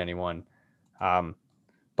can beat anyone. But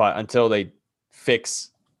until they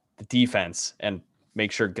fix the defense and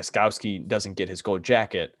make sure Gostkowski doesn't get his gold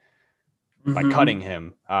jacket by cutting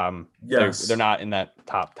him, they're not in that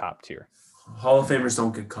top tier. Hall of Famers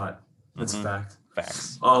don't get cut. That's a fact.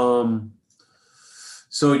 Facts.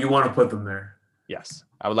 So you want to put them there? Yes.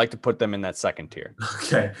 I would like to put them in that second tier.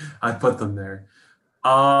 Okay. I put them there.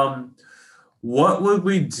 What would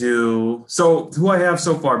we do? So who I have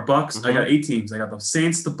so far, Bucks, I got 8 teams. I got the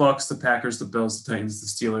Saints, the Bucks, the Packers, the Bills, the Titans, the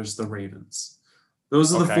Steelers, the Ravens.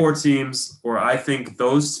 Those are the 4 teams where I think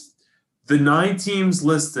the 9 teams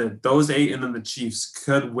listed, those 8 and then the Chiefs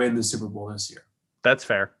could win the Super Bowl this year. That's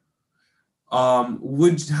fair. How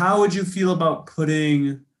would you feel about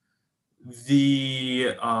putting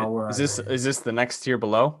the is this the next tier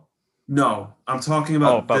below? No, I'm talking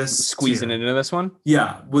about this squeezing tier. it into this one.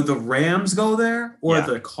 Yeah, would the Rams go there or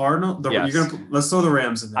the Cardinal? Let's throw the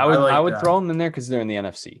Rams in there. I would throw them in there because they're in the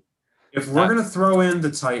NFC. If we're gonna throw in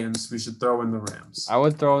the Titans, we should throw in the Rams. I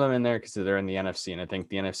would throw them in there because they're in the NFC, and I think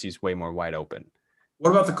the NFC is way more wide open. What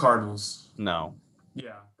about the Cardinals? No.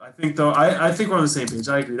 Yeah, I think though. I think we're on the same page.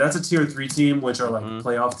 I agree. That's a tier 3 team, which are like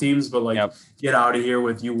playoff teams, but like get out of here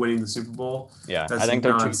with you winning the Super Bowl. Yeah, I think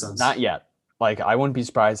they're not yet. Like, I wouldn't be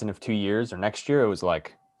surprised if 2 years or next year it was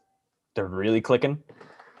like they're really clicking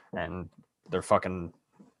and they're fucking,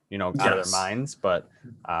 out of their minds. But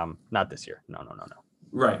not this year. No.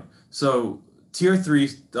 Right. So tier 3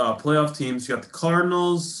 playoff teams. You got the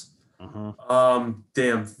Cardinals.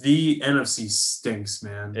 Damn, the NFC stinks,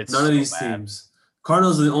 man. None of these teams.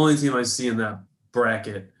 Cardinals are the only team I see in that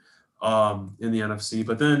bracket in the NFC.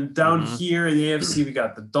 But then down here in the AFC, we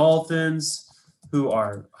got the Dolphins, who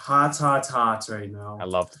are hot right now. I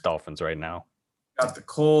love the Dolphins right now. Got the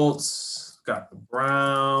Colts, got the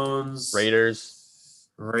Browns. Raiders.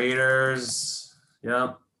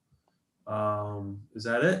 Yep. Is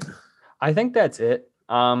that it? I think that's it.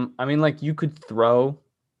 I mean, like, you could throw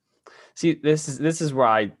See, this is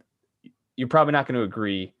where you're probably not going to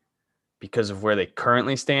agree because of where they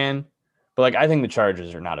currently stand. But like, I think the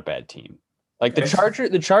Chargers are not a bad team. Like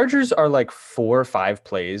the Chargers are like 4 or 5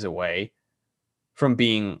 plays away from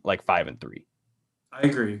being like 5-3. I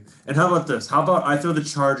agree. And how about this? How about I throw the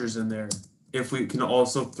Chargers in there if we can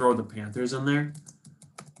also throw the Panthers in there?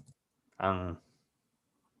 I'm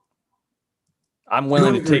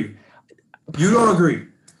willing to take. You don't agree.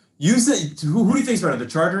 You say who do you think's better, the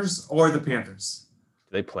Chargers or the Panthers?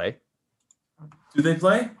 Do they play? Do they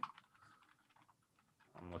play?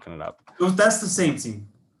 I'm looking it up. That's the same team.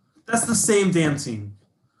 That's the same damn team.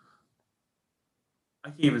 I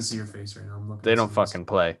can't even see your face right now. I'm looking. They don't fucking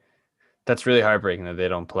play. That's really heartbreaking that they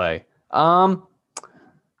don't play.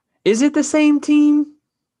 Is it the same team?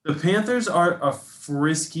 The Panthers are a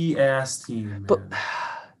frisky ass team, man. But,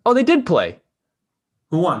 they did play.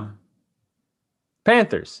 Who won?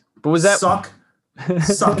 Panthers. But was that suck it?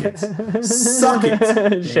 Suck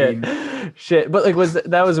it. Shit. But like,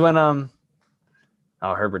 that was when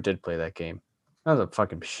Herbert did play that game. That was a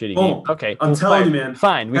fucking shitty game. Okay, I'm telling you, man.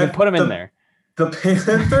 Fine, we can put him in there. The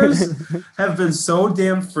Panthers have been so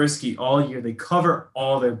damn frisky all year. They cover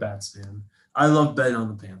all their bets, man. I love betting on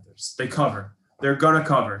the Panthers. They cover. They're gonna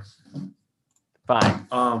cover. Fine.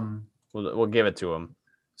 We'll give it to them.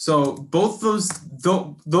 So both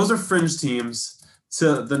those are fringe teams.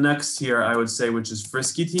 To the next tier, I would say, which is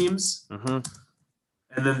frisky teams. Mm-hmm.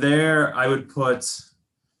 And then there, I would put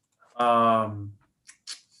the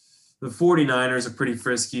 49ers are pretty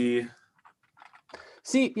frisky.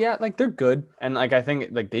 See, yeah, like they're good, and like I think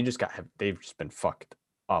like they've just been fucked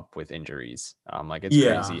up with injuries. Like it's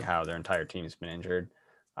crazy how their entire team's been injured.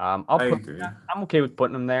 I agree. I'm okay with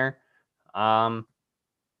putting them there.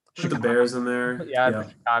 Put the Bears in there. Yeah, I'd put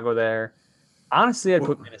Chicago there. Honestly, I'd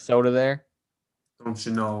put Minnesota there. Don't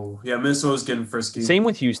you know? Yeah, Minnesota's getting frisky. Same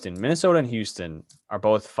with Houston. Minnesota and Houston are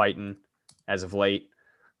both fighting as of late.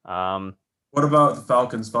 What about the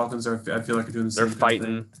Falcons? Falcons are, I feel like, are doing the same they're fighting.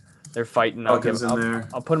 Thing. They're fighting. Falcons in there.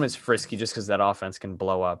 I'll put them as frisky just because that offense can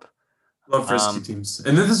blow up. Love frisky teams,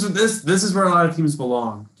 and this is where a lot of teams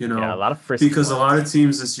belong. You know, yeah, a lot of frisky because a lot of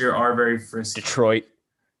teams this year are very frisky.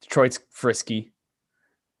 Detroit's frisky.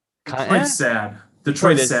 Detroit's sad.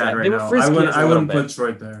 Detroit's sad right now. I wouldn't put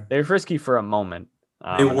Detroit there. They were frisky for a moment.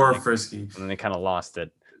 They were frisky, and then they kind of lost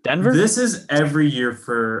it. Denver. This is every year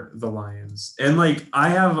for the Lions, and like I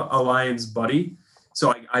have a Lions buddy,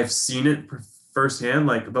 so I've seen it firsthand.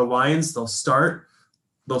 Like the Lions, they'll start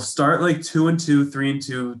like 2-2,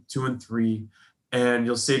 3-2, 2-3, and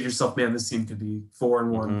you'll say to yourself, man, this team could be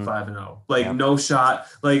 4-1, 5-0. Like no shot.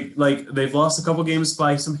 Like they've lost a couple games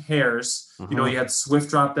by some hairs. You know, you had Swift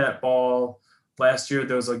drop that ball last year.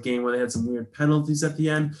 There was a game where they had some weird penalties at the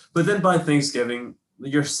end, but then by Thanksgiving,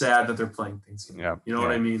 you're sad that they're playing Thanksgiving. Yeah, you know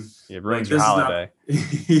what I mean? It ruins your holiday.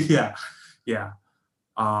 Yeah.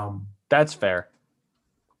 That's fair.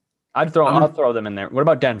 I'll throw them in there. What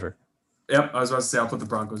about Denver? Yep, I was about to say I'll put the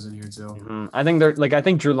Broncos in here too. I think I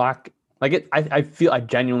think Drew Lock. I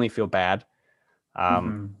genuinely feel bad,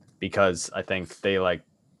 because I think they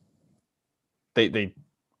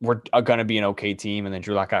were gonna be an okay team, and then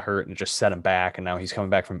Drew Lock got hurt and it just set him back, and now he's coming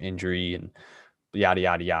back from injury and yada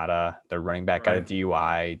yada yada. They're running back out of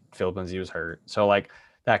DUI. Philip Lindsay was hurt, so like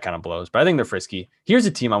that kind of blows. But I think they're frisky. Here's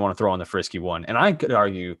a team I want to throw on the frisky one, and I could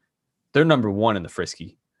argue they're number one in the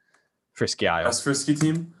frisky aisle. Best frisky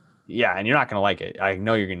team. Yeah, and you're not going to like it. I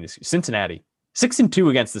know you're going to. Cincinnati, 6-2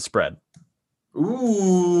 against the spread.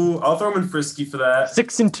 Ooh, I'll throw them in frisky for that.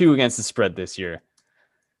 6-2 against the spread this year.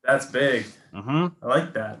 That's big. I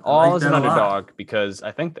like that. All as an underdog because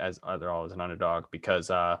I think they're all as an underdog because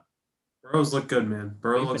Burrows look good, man.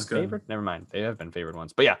 Burrow looks good. Favored? Never mind. They have been favored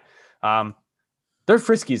once, but yeah, they're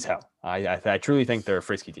frisky as hell. I truly think they're a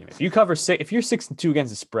frisky team. If you're 6-2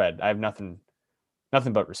 against the spread, I have nothing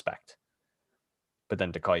but respect. But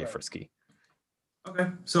then to call you frisky. Okay,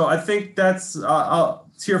 so I think that's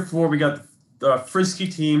tier 4. We got the frisky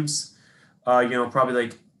teams. Probably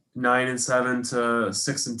like 9-7 to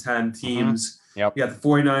 6-10 teams. Yep. We got the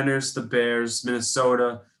 49ers, the Bears,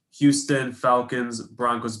 Minnesota, Houston, Falcons,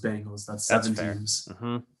 Broncos, Bengals. That's 7 teams.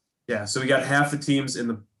 Yeah, so we got half the teams in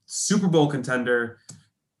the Super Bowl contender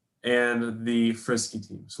and the frisky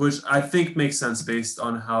teams, which I think makes sense based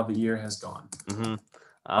on how the year has gone.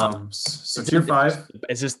 So tier 5.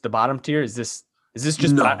 Is this the bottom tier? Is this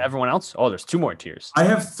just not everyone else? Oh, there's 2 more tiers. I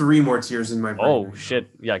have 3 more tiers in my brain. Oh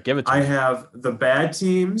shit! Yeah, give it to me. I have the bad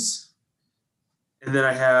teams, and then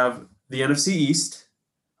I have the NFC East.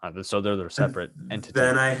 So they're separate entities.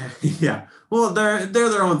 Then well, they're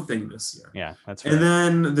their own thing this year. Yeah, that's fair. And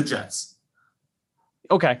then the Jets.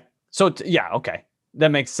 Okay, so okay.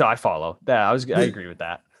 I follow that. I agree with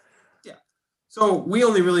that. Yeah. So we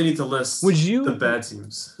only really need to list the bad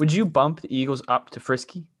teams. Would you bump the Eagles up to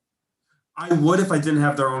frisky? I would if I didn't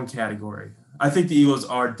have their own category. I think the Eagles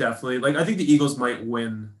are definitely I think the Eagles might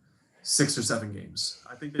win 6 or 7 games.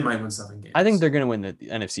 I think they might win 7 games. I think they're going to win the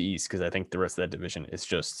NFC East because I think the rest of that division is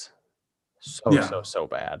just so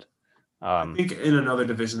bad. I think in another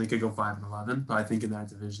division they could go 5-11, but I think in that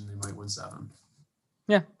division they might win 7.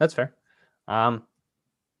 Yeah, that's fair.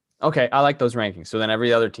 Okay, I like those rankings. So then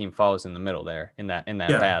every other team follows in the middle there in that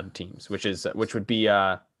bad teams, which would be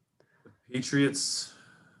the Patriots,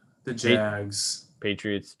 the Jags,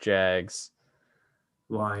 Jags,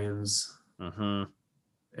 Lions,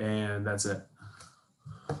 and that's it.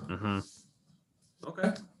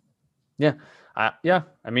 Okay. Yeah. I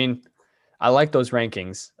mean, I like those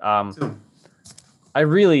rankings.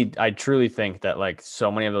 I truly think that like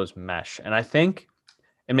so many of those mesh, and I think,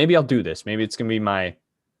 and maybe I'll do this. Maybe it'll be my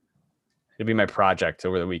project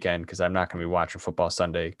over the weekend because I'm not going to be watching football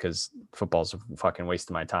Sunday because football's a fucking waste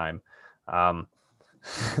of my time.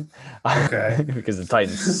 Okay. Because the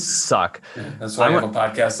Titans suck. That's why I have a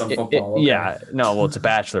podcast on football. Okay. Yeah. No, well, it's a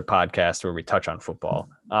Bachelor podcast where we touch on football.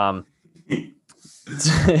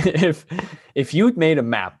 If you made a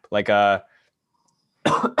map like I'm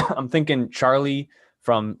thinking Charlie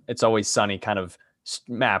from It's Always Sunny kind of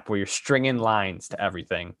map where you're stringing lines to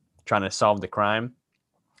everything, trying to solve the crime.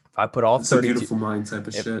 If I put all 32 beautiful mind type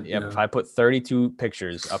of shit. If I put 32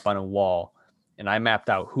 pictures up on a wall and I mapped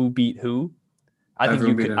out who beat who,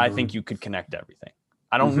 I think you could connect everything.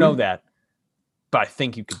 I don't know that, but I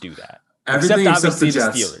think you could do that. Everything except obviously the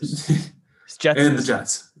Jets. Steelers. Jets and the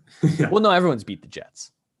Jets. Yeah. Well, no, everyone's beat the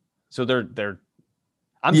Jets. So they're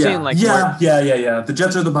I'm saying like the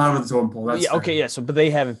Jets are the bottom of the totem pole. That's okay, yeah. So but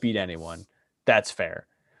they haven't beat anyone. That's fair.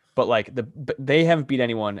 But like they haven't beat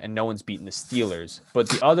anyone and no one's beaten the Steelers. But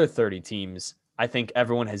the other 30 teams, I think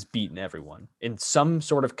everyone has beaten everyone in some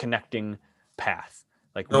sort of connecting path.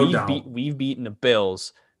 Like we've beaten the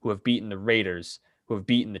Bills, who have beaten the Raiders, who have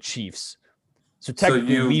beaten the Chiefs. So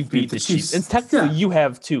technically we've beat the Chiefs. And technically you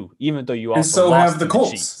have too, even though you also lost have the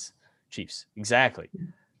Colts. Chiefs. Exactly.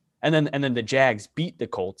 And then the Jags beat the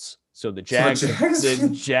Colts. So the Jags there it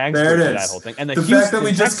is. That whole thing. And the fact that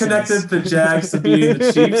we just connected the Jags to beating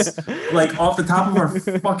the Chiefs, like off the top of our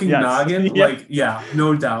fucking noggin,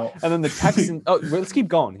 no doubt. And then the Texans. Let's keep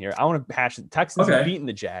going here. I want to hash it. The Texans have beaten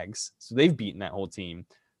the Jags, so they've beaten that whole team.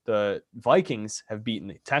 The Vikings have beaten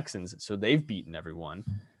the Texans, so they've beaten everyone.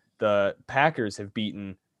 The Packers have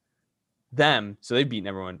beaten them, so they've beaten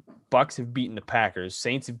everyone. Bucks have beaten the Packers.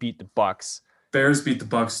 Saints have beat the Bucks. Bears beat the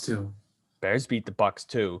Bucks too. But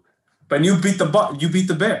you beat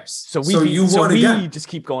the Bears. So we just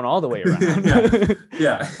keep going all the way around.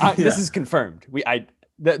 yeah. This is confirmed.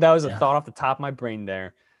 That was a thought off the top of my brain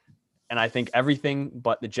there, and I think everything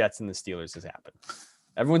but the Jets and the Steelers has happened.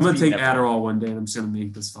 I'm gonna take Adderall one day and I'm just gonna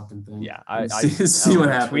make this fucking thing. Yeah, see what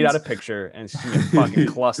happens. Tweet out a picture and it's gonna be a fucking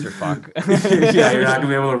clusterfuck. Yeah, you're not gonna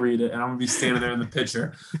be able to read it, and I'm gonna be standing there in the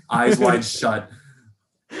picture, eyes wide shut.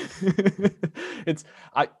 In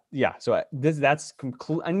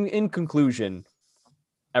conclusion,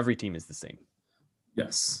 every team is the same.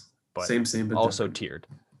 Yes, but same, but also different. Tiered.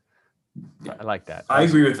 Yeah. I like that. I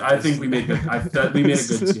agree with. I think we made good. We made a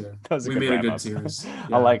good tier. We made a good tiers. Yeah.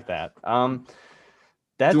 I like that. Do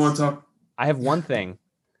you want to talk? I have one thing.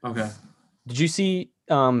 Okay. Did you see?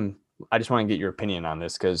 I just want to get your opinion on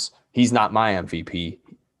this because he's not my MVP.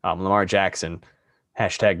 Lamar Jackson,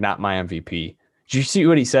 #not my MVP. Did you see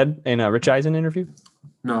what he said in a Rich Eisen interview?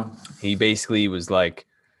 No. He basically was like,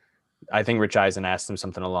 I think Rich Eisen asked him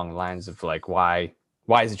something along the lines of like, why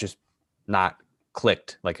is it just not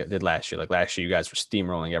clicked like it did last year? Like last year, you guys were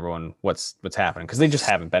steamrolling everyone. What's happening? Because they just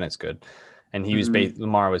haven't been as good. And he was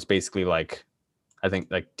Lamar was basically like, I think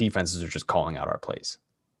like defenses are just calling out our plays,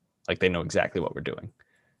 like they know exactly what we're doing.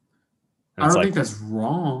 And I don't think that's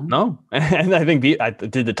wrong. No, and I think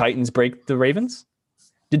did the Titans break the Ravens?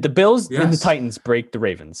 Did the Bills and the Titans break the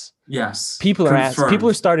Ravens? Yes. People are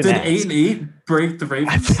starting to ask. Did 8-8 break the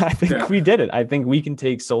Ravens? I think we did it. I think we can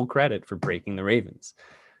take sole credit for breaking the Ravens.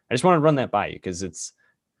 I just want to run that by you because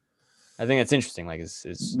I think it's interesting. Like,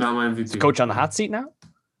 is not my MVP. Is coach on the hot seat now?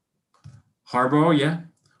 Harbaugh, yeah.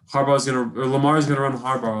 Lamar's gonna run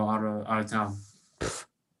Harbaugh out of town.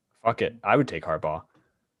 Fuck it. I would take Harbaugh.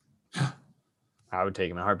 I would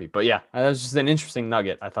take him in a heartbeat. But yeah, that was just an interesting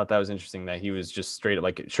nugget. I thought that was interesting that he was just straight up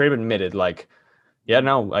admitted, like, yeah,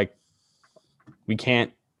 no, like we're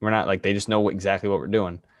not like, they just know exactly what we're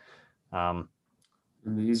doing. And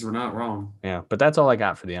these were not wrong. Yeah, but that's all I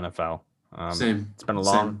got for the NFL. Same. It's been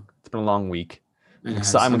a long week.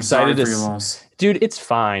 I'm excited dude, it's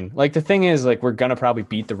fine. Like the thing is, like we're gonna probably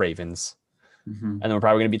beat the Ravens, and then we're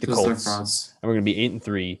probably gonna beat the Colts, and we're gonna be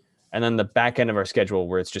 8-3. And then the back end of our schedule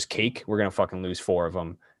where it's just cake, we're gonna fucking lose 4 of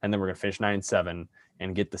them, and then we're gonna finish 9-7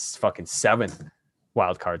 and get this fucking 7th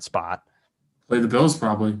wild card spot. Play the Bills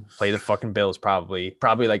probably. Play the fucking Bills probably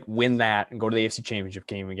like win that and go to the AFC Championship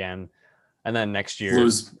game again, and then next year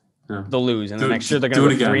they'll lose, and then next year they're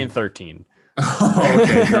gonna go 3-13.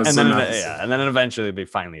 Okay, and then eventually it'll be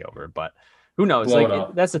finally over. But who knows?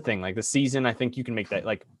 That's the thing. Like the season, I think you can make that.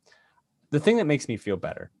 Like the thing that makes me feel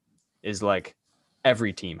better is like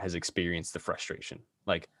every team has experienced the frustration.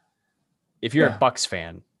 Like if you're a Bucks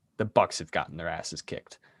fan, the Bucks have gotten their asses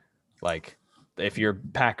kicked. Like if you're a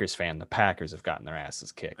Packers fan, the Packers have gotten their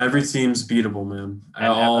asses kicked. Every team's beatable, man.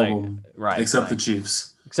 All of them, right? Except the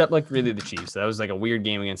Chiefs. Except like really the Chiefs. That was like a weird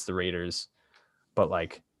game against the Raiders, but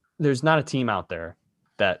like there's not a team out there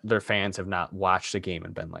that their fans have not watched a game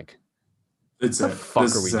and been like, "What the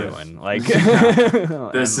fuck are we doing?" Like,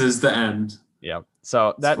 this is the end. Yeah.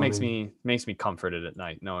 So that makes me comforted at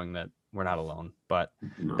night knowing that we're not alone. But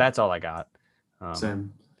that's all I got.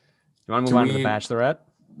 Same. You want to move on to the Bachelorette?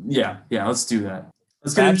 Yeah. Let's do that.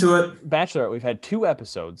 Let's get into it. Bachelorette. We've had 2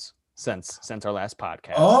 episodes since our last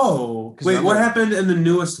podcast. Oh, wait. What happened in the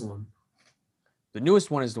newest one? The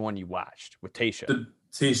newest one is the one you watched with Tayshia.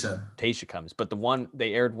 Tayshia comes, but the one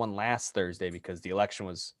they aired one last Thursday because the election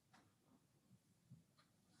was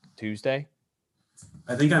Tuesday.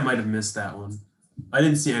 I think I might have missed that one. I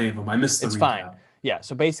didn't see any of them. I missed the recap. It's fine. Yeah,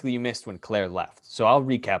 so basically you missed when Claire left. So I'll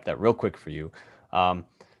recap that real quick for you. A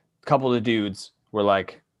couple of the dudes were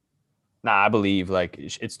like, "Nah, I believe like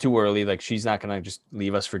it's too early. Like she's not gonna just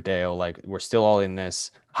leave us for Dale. Like we're still all in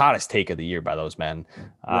this." Hottest take of the year by those men.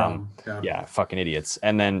 Yeah, fucking idiots.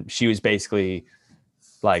 And then she was basically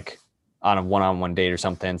like on a one-on-one date or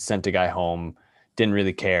something, sent a guy home, didn't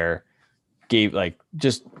really care, gave like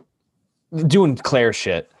just doing Claire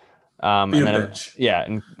shit.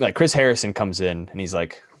 And like Chris Harrison comes in and he's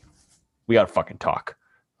like, "We gotta fucking talk."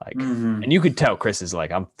 Like, and you could tell Chris is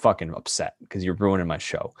like, "I'm fucking upset because you're ruining my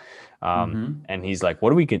show." And he's like,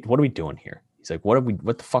 "What are we doing here?" He's like, "What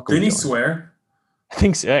the fuck are we doing?" Didn't he swear? I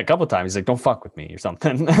think so, a couple of times. He's like, "Don't fuck with me" or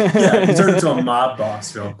something. Yeah, he turned into a mob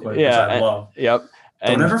boss real quick, which I love. Yep.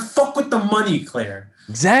 Don't ever fuck with the money, Claire.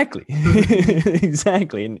 Exactly.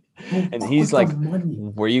 Exactly. And he's like,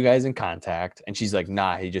 "Were you guys in contact?" And she's like,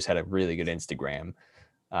 "Nah, he just had a really good Instagram."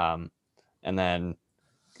 And then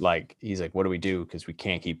like he's like, "What do we do? Because we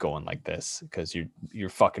can't keep going like this because you're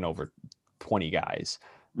fucking over 20 guys."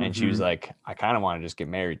 And she was like, "I kind of want to just get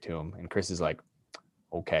married to him." And Chris is like,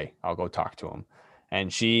 "Okay, I'll go talk to him."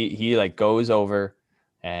 And he like goes over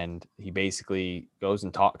and he basically goes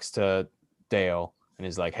and talks to Dale and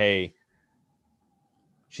is like, "Hey,"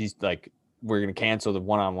 she's like, "We're going to cancel the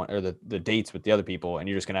one-on-one or the dates with the other people. And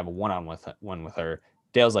you're just going to have a one-on-one with her."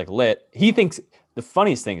 Dale's like lit. He thinks the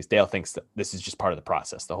funniest thing is Dale thinks that this is just part of the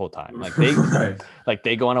process the whole time. Like they, like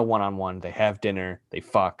they go on a one-on-one, they have dinner, they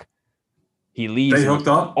fuck. He leaves. They hooked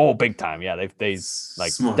up? Oh, big time. Yeah. They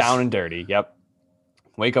like Smush. Down and dirty. Yep.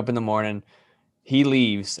 Wake up in the morning. He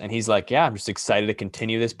leaves and he's like, "Yeah, I'm just excited to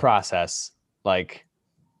continue this process. Like,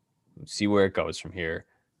 see where it goes from here."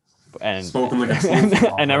 And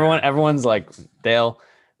and everyone's like, "Dale,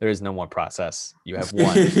 there is no more process. You have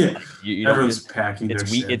one." Yeah. Like, you everyone's packing their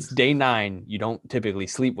shit. It's day 9. You don't typically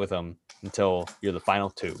sleep with them until you're the final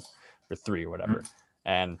 2 or 3 or whatever.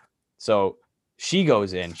 And so she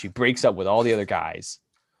goes in, she breaks up with all the other guys,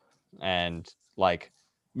 and like,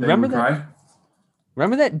 remember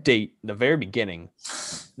that date, the very beginning,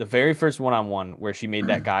 the very first one-on-one where she made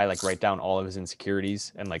that guy like write down all of his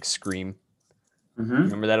insecurities and like scream.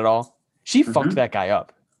 Remember that at all? She fucked that guy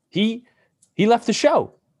up. He left the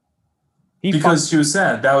show. Because she was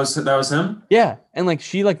sad. That was him? Yeah. And like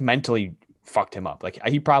she like mentally fucked him up. Like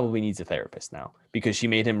he probably needs a therapist now because she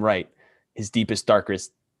made him write his deepest,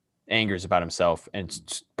 darkest angers about himself and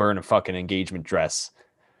burn a fucking engagement dress.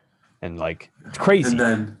 And like it's crazy. And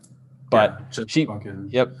then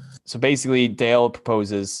Yep. So basically Dale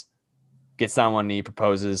proposes, gets down one knee,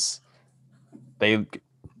 proposes. They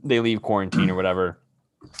leave quarantine or whatever.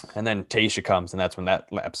 And then Tayshia comes, and that's when that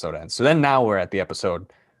episode ends. So then now we're at the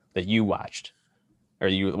episode that you watched, or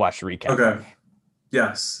you watched the recap. Okay.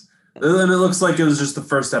 Yes. And it looks like it was just the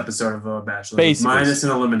first episode of Bachelor, minus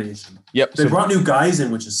an elimination. Yep. They brought new guys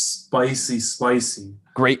in, which is spicy.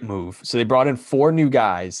 Great move. So they brought in 4 new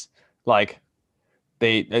guys. Like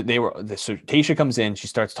they were. So Tayshia comes in. She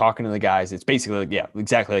starts talking to the guys. It's basically like, yeah,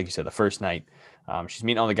 exactly like you said. The first night, she's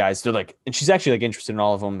meeting all the guys. They're like, and she's actually like interested in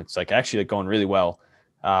all of them. It's like actually like going really well.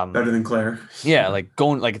 Better than Claire. Yeah, like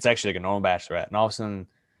going like it's actually like a normal bachelorette, and all of a sudden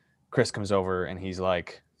Chris comes over and he's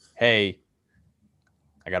like, "Hey,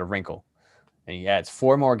 I got a wrinkle," and he adds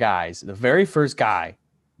 4 more guys. The very first guy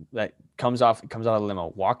that comes out of the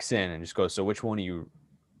limo walks in and just goes, "So which one of you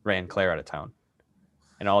ran Claire out of town?"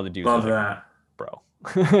 And all the dudes Love are like, that. "Bro,"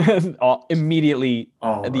 immediately the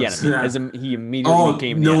enemy. Yeah. As he immediately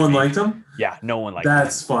became the no enemy. one liked him. Yeah, no one liked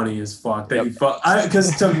That's him. funny as fuck that he fuck.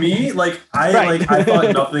 Because to me, Right. I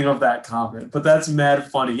thought nothing of that comment, but that's mad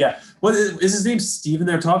funny. Yeah, what is his name? Steven?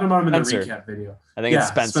 They're talking about him in Spencer. the recap video. I think it's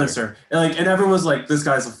Spencer. And everyone was like, "This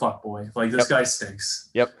guy's a fuck boy. Like this guy stinks."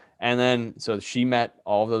 Yep. And then so she met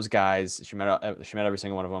all of those guys. She met every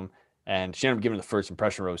single one of them, and she ended up giving the first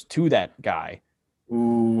impression rose to that guy.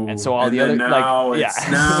 Ooh, and so all the other now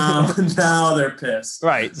now they're pissed.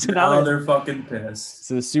 Right. So now they're fucking pissed.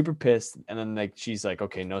 So they're super pissed. And then she's like,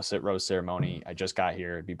 okay, no rose ceremony. I just got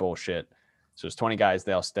here. It'd be bullshit. So there's 20 guys,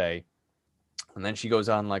 they all stay. And then she goes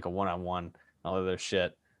on like a one-on-one, all of their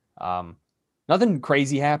shit. Nothing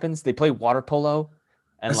crazy happens. They play water polo.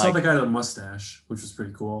 And I saw the guy with a mustache, which was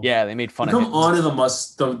pretty cool. Yeah, they made fun of him. Come on to the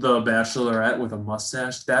Bachelorette with a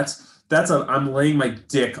mustache. I'm laying my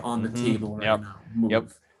dick on the table right now.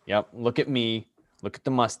 Move. Yep. Look at me. Look at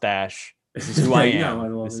the mustache. This is who I am. Yeah, I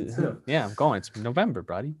love it too. Yeah, I'm going. It's November,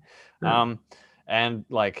 buddy. Yeah. And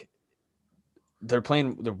like they're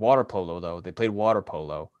playing the water polo though. They played water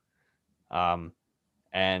polo.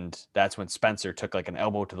 And that's when Spencer took like an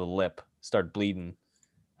elbow to the lip, started bleeding.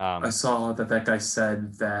 I saw that guy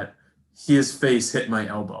said that his face hit my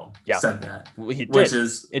elbow. Yeah. Said that. Well, it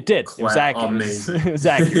did. It was accurate. Amazing. It was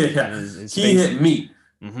accurate. Yeah. He hit me.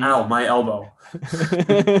 Mm-hmm. Ow, my elbow.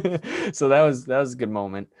 So that was a good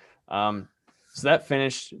moment. So that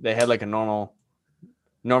finished. They had like a normal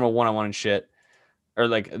one-on-one and shit. Or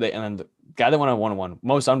and then the guy that went on one-on-one,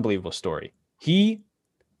 most unbelievable story. He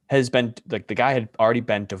has been like the guy had already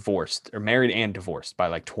been divorced or married and divorced by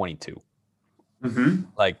like 22. Mm-hmm.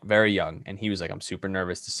 Like very young. And he was like, I'm super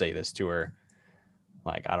nervous to say this to her.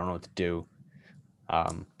 Like, I don't know what to do.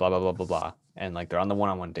 Blah, blah, blah, blah, blah. And like, they're on the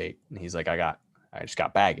one-on-one date. And he's like, I just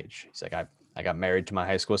got baggage. He's like, I got married to my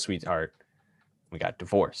high school sweetheart. We got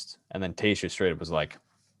divorced. And then Tayshia straight up was like,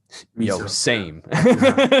 yo, same.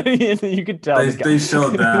 Yeah. You could tell. They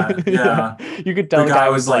showed that. Yeah. You could tell the guy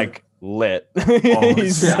was like lit.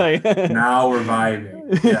 He's like, now we're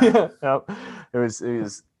vibing. Yeah. Yep. It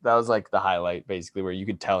was that was like the highlight basically where you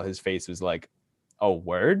could tell his face was like, oh,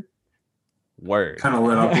 word. Kind of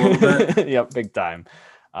lit up a little bit. Yep, big time.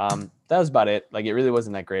 That was about it. Like it really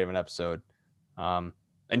wasn't that great of an episode.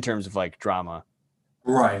 In terms of like drama.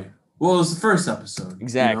 Right. Well, it was the first episode.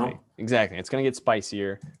 Exactly. You know? Exactly. It's gonna get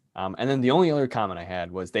spicier. And then the only other comment I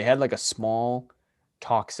had was they had like a small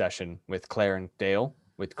talk session with Claire and Dale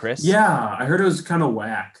with Chris. Yeah, I heard it was kind of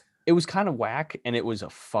whack. It was kind of whack, and it was a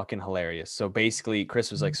fucking hilarious. So basically,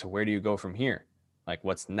 Chris was like, "So where do you go from here? Like,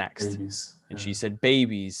 what's next?" Babies. And she said,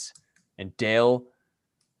 "Babies." And Dale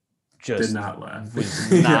just did not laugh.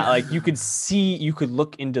 Was not like you could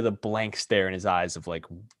look into the blank stare in his eyes of like,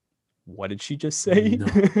 what did she just say? No.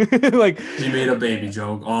 Like he made a baby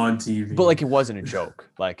joke on TV. But like it wasn't a joke.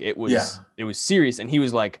 Like it was serious. And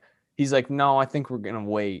he's like, no, I think we're gonna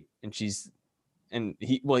wait. And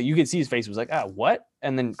you could see his face was like, what?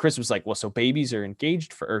 And then Chris was like, well, so babies are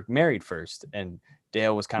engaged or married first. And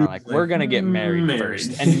Dale was kind of like, we're gonna get married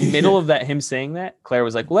first. And in the middle of that, him saying that, Claire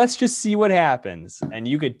was like, let's just see what happens. And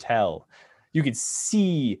you could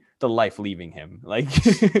see the life leaving him. Like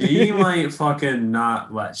he might fucking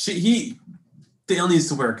not let. Dale needs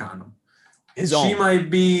to wear a condom. She might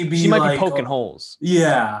be poking holes.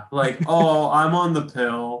 Yeah, like I'm on the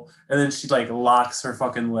pill, and then she like locks her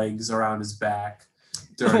fucking legs around his back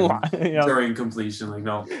during completion. Like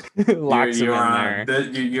no, locks him in there.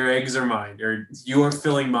 Your eggs are mine. You are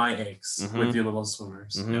filling my eggs with your little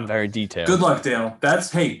swimmers. Mm-hmm. Yeah. Very detailed. Good luck, Dale.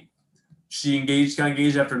 She got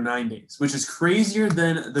engaged after 9 days, which is crazier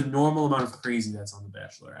than the normal amount of crazy that's on The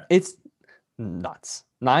Bachelorette. It's nuts.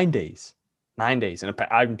 9 days. 9 days. And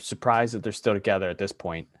I'm surprised that they're still together at this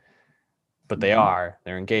point. But they are.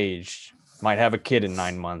 They're engaged. Might have a kid in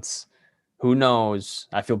 9 months. Who knows?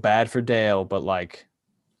 I feel bad for Dale, but like,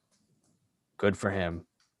 good for him.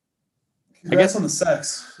 I guess on the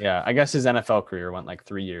sex. Yeah, I guess his NFL career went like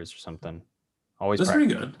 3 years or something. Always That's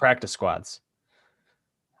pretty good. Practice squads.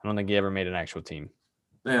 I don't think he ever made an actual team.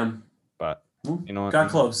 Damn. But you know what? Got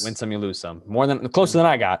close. Win some, you lose some. Closer than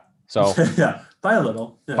I got. So yeah, by a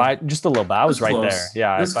little. Yeah. By just a little bit. I was right close. there.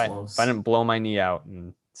 Yeah. If I didn't blow my knee out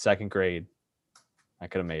in second grade, I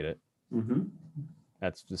could have made it. Mm-hmm.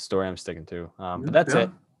 That's the story I'm sticking to. But that's it.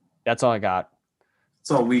 That's all I got. That's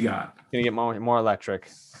That's all we got. Gonna get more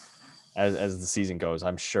electric as the season goes.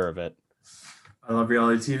 I'm sure of it. I love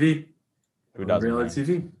reality TV. Who doesn't? Reality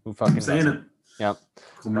TV. Who fucking I'm saying doesn't? it. Yep.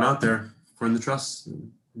 Coming out there. We're in the trust.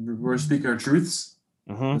 We're speaking our truths.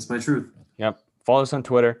 That's my truth. Yep. Follow us on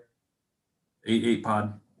Twitter.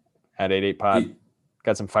 88pod. At 88pod.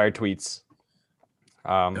 Got some fire tweets.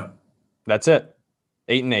 Yep. That's it.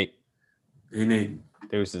 8 and 8. 8 and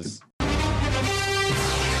 8. Deuces.